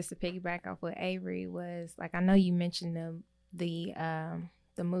 like, just to piggyback off what Avery was, like, I know you mentioned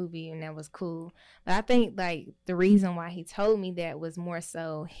the movie and that was cool, but I think like the reason why he told me that was more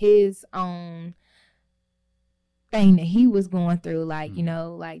so his own thing that he was going through, like, you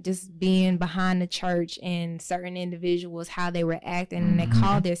know, like just being behind the church and certain individuals, how they were acting, and they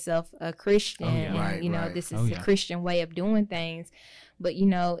called themselves a Christian, and you know, this is a Christian way of doing things. But, you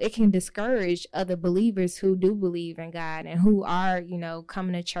know, it can discourage other believers who do believe in God and who are, you know,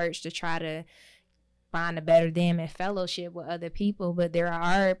 coming to church to try to find a better them and fellowship with other people. But there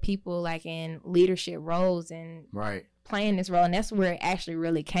are people like in leadership roles and playing this role. And that's where it actually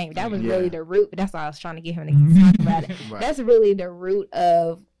really came. That was really the root. That's why I was trying to get him to talk about it. That's really the root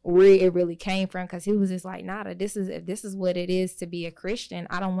of where it really came from, because he was just like, nada, if this is what it is to be a Christian,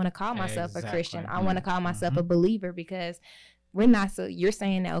 I don't want to call myself a Christian. I want to call myself a believer, because we're not. So you're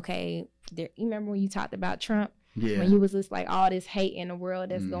saying that, okay, you remember when you talked about Trump? When you was just like all this hate in the world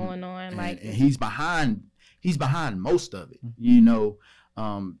that's going on, like, and he's behind most of it. You know,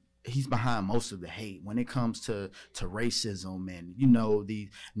 he's behind most of the hate when it comes to racism, and you know,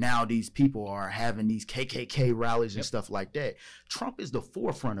 these people are having these KKK rallies and stuff like that. Trump is the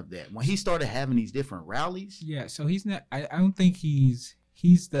forefront of that. When he started having these different rallies, so he's not. I don't think he's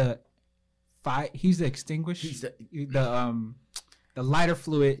the extinguisher. He's the lighter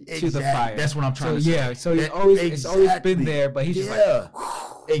fluid to the fire. That's what I'm trying to say. Yeah, so it's always been there, but he's just like,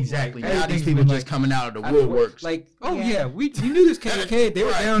 exactly. Now these people just coming out of the woodworks. Like, we knew this KKK.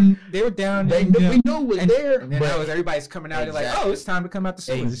 They were down. We knew it was there. And then now everybody's coming out. They're like, oh, it's time to come out the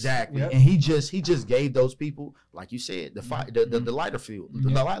sewers. Exactly. And he just gave those people, like you said, the fire, the lighter fluid,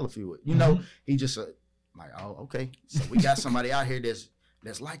 the lighter fluid. You know, he just like, oh, okay. So we got somebody out here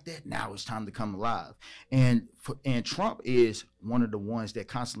that's like that. Now it's time to come alive. And Trump is one of the ones that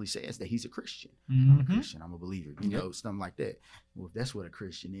constantly says that he's a Christian. I'm a Christian. I'm a believer. You know, something like that. Well, if that's what a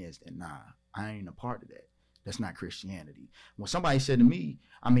Christian is, then nah, I ain't a part of that. That's not Christianity. When somebody said to me,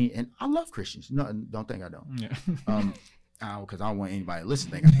 I mean, and I love Christians. No, don't think I don't. Because I don't want anybody to listen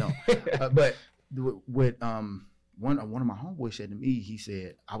to think I don't. But with one of my homeboys said to me, he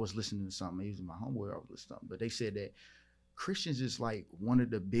said, I was listening to something. He was my homeboy. I was listening to something. But they said that Christians is like one of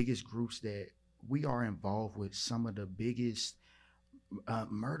the biggest groups that we are involved with some of the biggest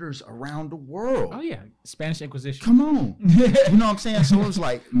murders around the world. Oh yeah, Spanish Inquisition. Come on, you know what I'm saying? So it's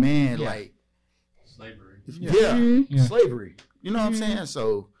like, man, like slavery. Slavery. You know what I'm saying?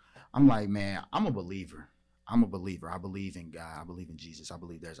 So I'm like, man, I'm a believer. I believe in God. I believe in Jesus. I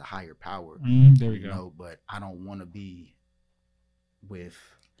believe there's a higher power. There we go. Know, but I don't want to be with.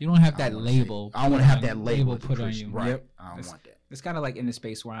 You don't have that label. I don't want to have that label put on you. Right. Yep. I don't want that. It's kind of like in the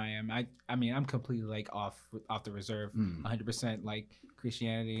space where I am. I mean, I'm completely like off the reserve, 100% like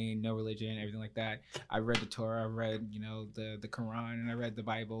Christianity, no religion, everything like that. I read the Torah, I read, you know, the Quran, and I read the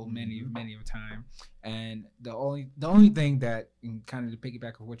Bible many of time. And the only thing that, kind of to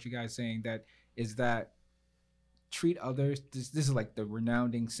piggyback of what you guys saying, that is that treat others. This is like the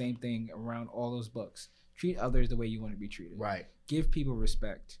renowned same thing around all those books. Treat others the way you want to be treated. Right. Give people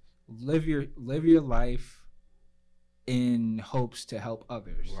respect. Live your life in hopes to help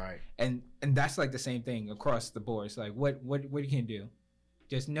others. Right. And that's like the same thing across the board. It's like what you can do.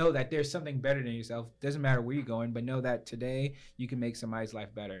 Just know that there's something better than yourself. Doesn't matter where you're going, but know that today you can make somebody's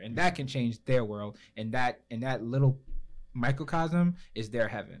life better, and that can change their world. And that little microcosm is their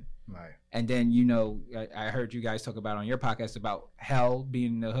heaven. Right. And then, you know, I heard you guys talk about on your podcast about hell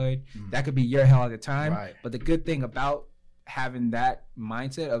being in the hood. That could be your hell at the time. Right. But the good thing about having that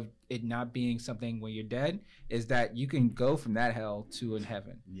mindset of it not being something when you're dead is that you can go from that hell to in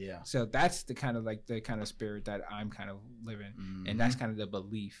heaven. Yeah. So that's the kind of spirit that I'm kind of living. And that's kind of the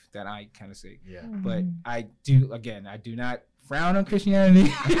belief that I kind of see. Yeah. But I do not frown on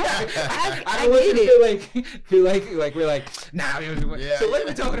Christianity. I don't want you to feel like we're like, nah. Yeah, so what are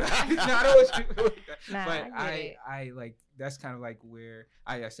we talking about? No, I don't want you. Nah, But I like that's kind of like where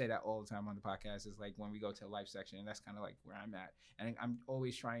I say that all the time on the podcast is like when we go to the life section, and that's kind of like where I'm at, and I'm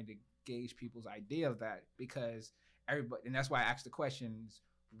always trying to gauge people's idea of that because everybody, and that's why I ask the questions.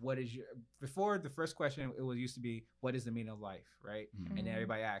 What is your before the first question? It was used to be what is the meaning of life, right? Mm-hmm. And then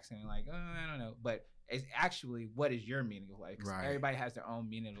everybody asks and like, oh, I don't know, but it's actually what is your meaning of life? Because everybody has their own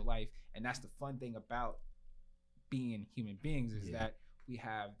meaning of life, and that's the fun thing about being human beings is that we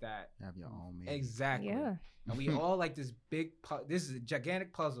have that. Have your own meaning. Exactly. Yeah. And we all like this big. This is a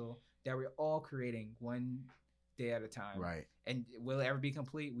gigantic puzzle that we're all creating one day at a time. Right. And will it ever be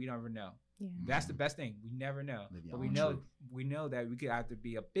complete? We don't ever know. Yeah. That's the best thing. We never know. But we know that we could either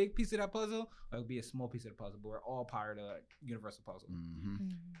be a big piece of that puzzle or it would be a small piece of the puzzle. But we're all part of a universal puzzle. Mm-hmm.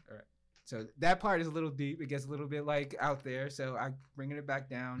 All right. So that part is a little deep. It gets a little bit like out there. So I'm bringing it back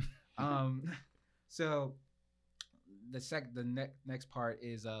down. So the next part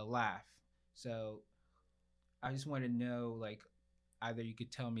is laugh. So I just want to know, like, either you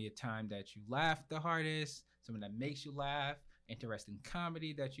could tell me a time that you laughed the hardest, something that makes you laugh, interesting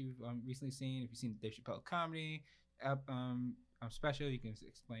comedy that you've recently seen. If you've seen the Dave Chappelle comedy special, you can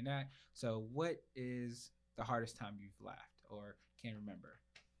explain that. So what is the hardest time you've laughed or can remember?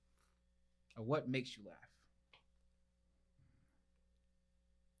 Or what makes you laugh?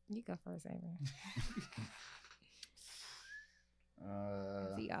 You go first, Avery.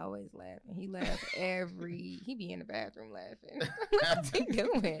 He always laughing. He laughs he be in the bathroom laughing. What's he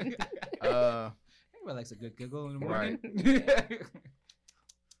doing? Everybody likes a good giggle in the morning. Right.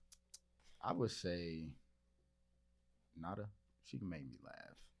 I would say Nada. She can make me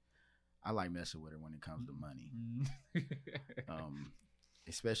laugh. I like messing with her when it comes to money.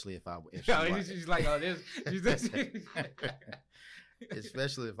 Especially if she's like, oh, this.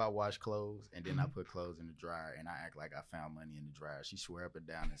 Especially if I wash clothes and then I put clothes in the dryer and I act like I found money in the dryer. She swear up and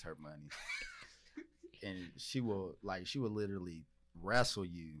down it's her money. And she will literally wrestle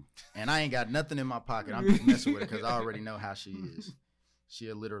you. And I ain't got nothing in my pocket. I'm just messing with her because I already know how she is.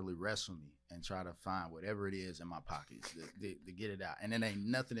 She'll literally wrestle me and try to find whatever it is in my pockets to get it out. And then ain't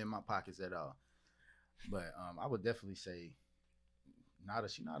nothing in my pockets at all. But I would definitely say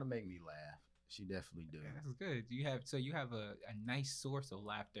she know how to make me laugh. She definitely do. Yeah, that's good. You have a nice source of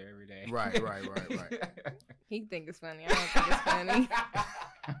laughter every day. Right. He think it's funny. I don't think it's funny.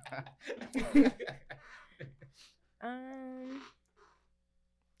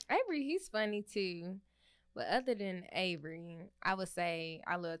 Avery, he's funny too. But other than Avery, I would say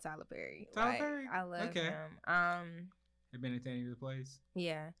I love Tyler Perry. Tyler Perry? I love him. Have been entertaining the place?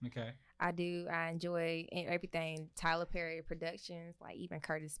 Yeah. Okay. I do. I enjoy everything Tyler Perry Productions, like even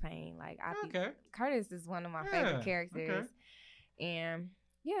Curtis Payne. Like Curtis is one of my favorite characters. Okay. And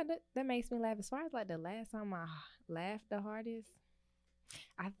yeah, that makes me laugh. As far as like the last time I laughed the hardest,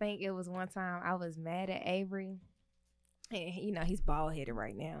 I think it was one time I was mad at Avery. And, you know, he's bald headed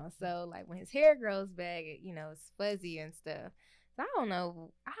right now. So, like, when his hair grows back, it's fuzzy and stuff. So, I don't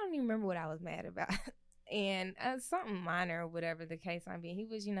know. I don't even remember what I was mad about. And something minor or whatever the case might be. He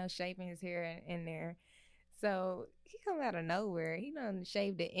was, shaping his hair in there. So, he come out of nowhere. He done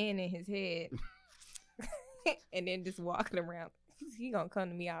shaved the end in his head. And then just walking around. He gonna come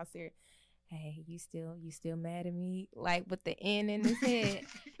to me all serious. Hey, you still mad at me? Like, with the end in his head.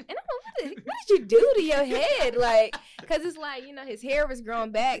 And I'm like, what did you do to your head? Like, because it's like, his hair was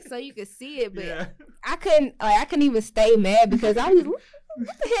growing back so you could see it. But I couldn't even stay mad because I was,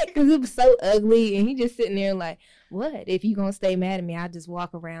 what the heck? Because it was so ugly. And he just sitting there like, what? If you going to stay mad at me, I'll just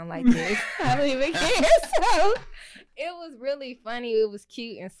walk around like this. I don't even care. So it was really funny. It was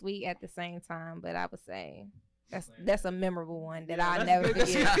cute and sweet at the same time. But I would say that's a memorable one that I'll never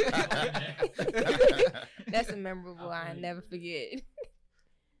forget. That's a memorable one I'll never forget.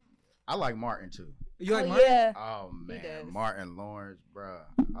 I like Martin too. You like Martin? Yeah. Oh man, Martin Lawrence, bro.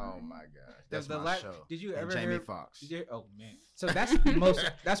 Oh my gosh, that's my show. Did you ever Jamie Foxx? Oh man, so that's one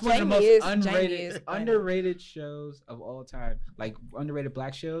of the most underrated shows of all time. Like underrated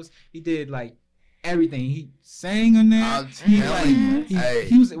black shows. He did like everything. He sang on there.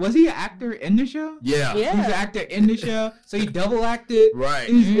 Was he an actor in the show? Yeah. He was an actor in the show. So he double acted. Right.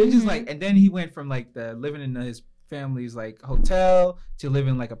 It was just like, and then he went from like the living in his family's like hotel to live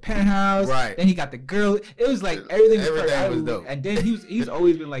in like a penthouse. Right. Then he got the girl. It was like everything was dope. And then he's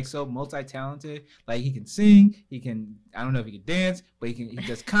always been like so multi-talented. Like he can sing, I don't know if he can dance, but he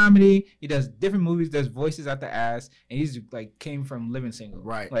does comedy, he does different movies, does voices out the ass, and he's like came from Living Single.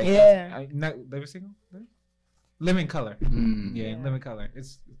 Right. Like not Living Single? Living Color. Yeah, Living Color.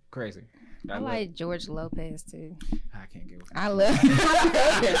 It's crazy. I like George Lopez too. I can't get with him. I love him.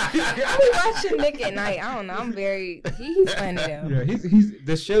 I be watching Nick at Night. I don't know. He's funny though. Yeah, he's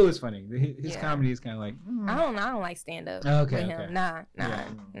the show is funny. His comedy is kind of like I don't like stand up. Okay. With him. Nah. Yeah.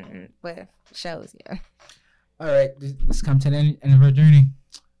 But shows, yeah. All right, let's come to the end of our journey.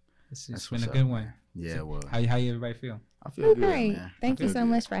 It's been a good one. Yeah, well. How everybody feel? I feel good, great. man. Thank you so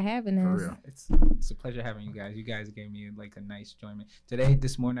much for having us. For real. It's a pleasure having you guys. You guys gave me like a nice enjoyment.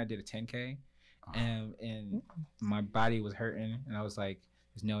 This morning I did a 10K, and my body was hurting, and I was like,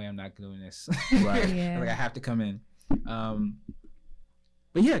 "There's no way I'm not doing this." Right. Yeah. Like I have to come in.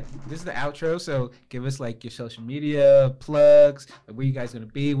 But yeah, this is the outro. So give us like your social media plugs, like where you guys gonna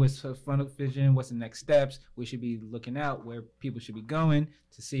be, what's Funnel Vision, what's the next steps we should be looking out, where people should be going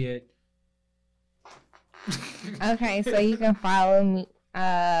to see it. Okay, so you can follow me,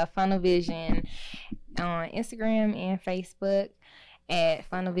 Funnel Vision, on Instagram and Facebook at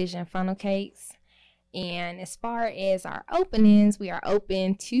Funnel Vision Funnel Cakes. And as far as our openings, we are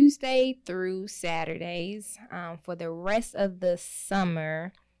open Tuesday through Saturdays for the rest of the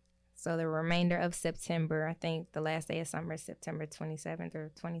summer. So the remainder of September, I think the last day of summer is September 27th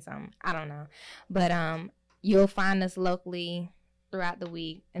or 20-something. I don't know. But you'll find us locally throughout the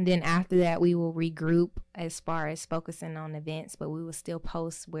week. And then after that, we will regroup as far as focusing on events. But we will still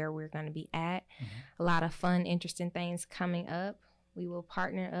post where we're going to be at. A lot of fun, interesting things coming up. We will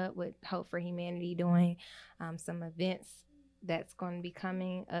partner up with Hope for Humanity doing some events that's going to be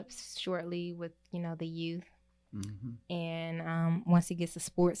coming up shortly with, the youth. And once he gets the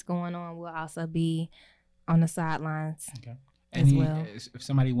sports going on, we'll also be on the sidelines as well. If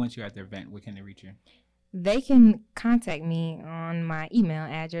somebody wants you at their event, where can they reach you? They can contact me on my email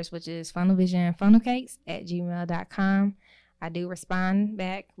address, which is funnelvisionfunnelcakes@gmail.com. I do respond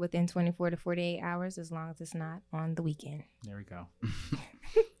back within 24 to 48 hours as long as it's not on the weekend. There we go.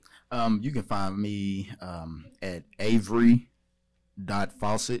 You can find me at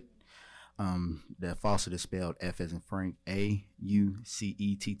Avery.Fawcett. That Fawcett is spelled F as in Frank,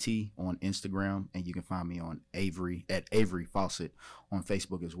 AUCETT on Instagram. And you can find me on Avery at Avery Fawcett on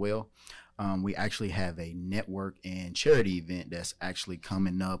Facebook as well. We actually have a network and charity event that's actually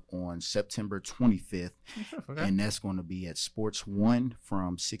coming up on September 25th. And that's going to be at Sports One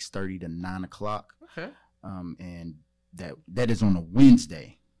from 6:30 to 9 o'clock. Okay. And that is on a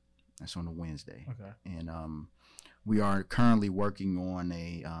Wednesday. That's on a Wednesday. Okay. And we are currently working on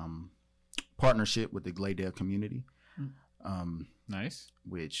a partnership with the Glaydale community. Nice.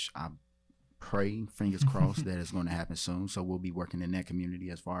 Which I pray, fingers crossed, that is going to happen soon. So we'll be working in that community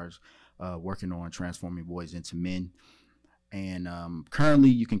as far as working on transforming boys into men. And currently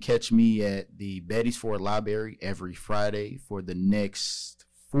you can catch me at the Betty's Ford Library every Friday for the next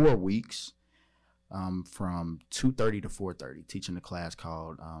 4 weeks from 2:30 to 4:30, teaching a class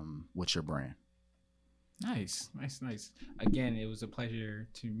called What's Your Brand? Nice. Again, it was a pleasure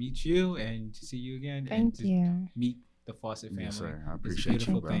to meet you and to see you again. Thank you. Meet the Fawcett family. Yes, sir. I appreciate it's a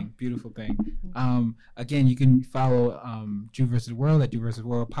beautiful you, bro. Beautiful thing. Again, you can follow Drew vs. World at Drew vs.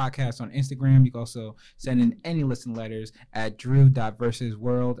 World Podcast on Instagram. You can also send in any listen letters at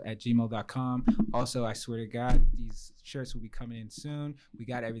drew.versusworld@gmail.com. Also, I swear to God, these shirts will be coming in soon. We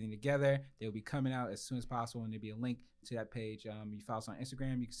got everything together. They'll be coming out as soon as possible, and there'll be a link to that page. You follow us on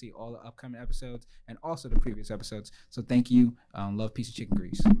Instagram. You can see all the upcoming episodes and also the previous episodes. So thank you. Love, peace, and chicken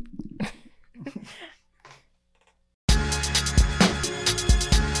grease.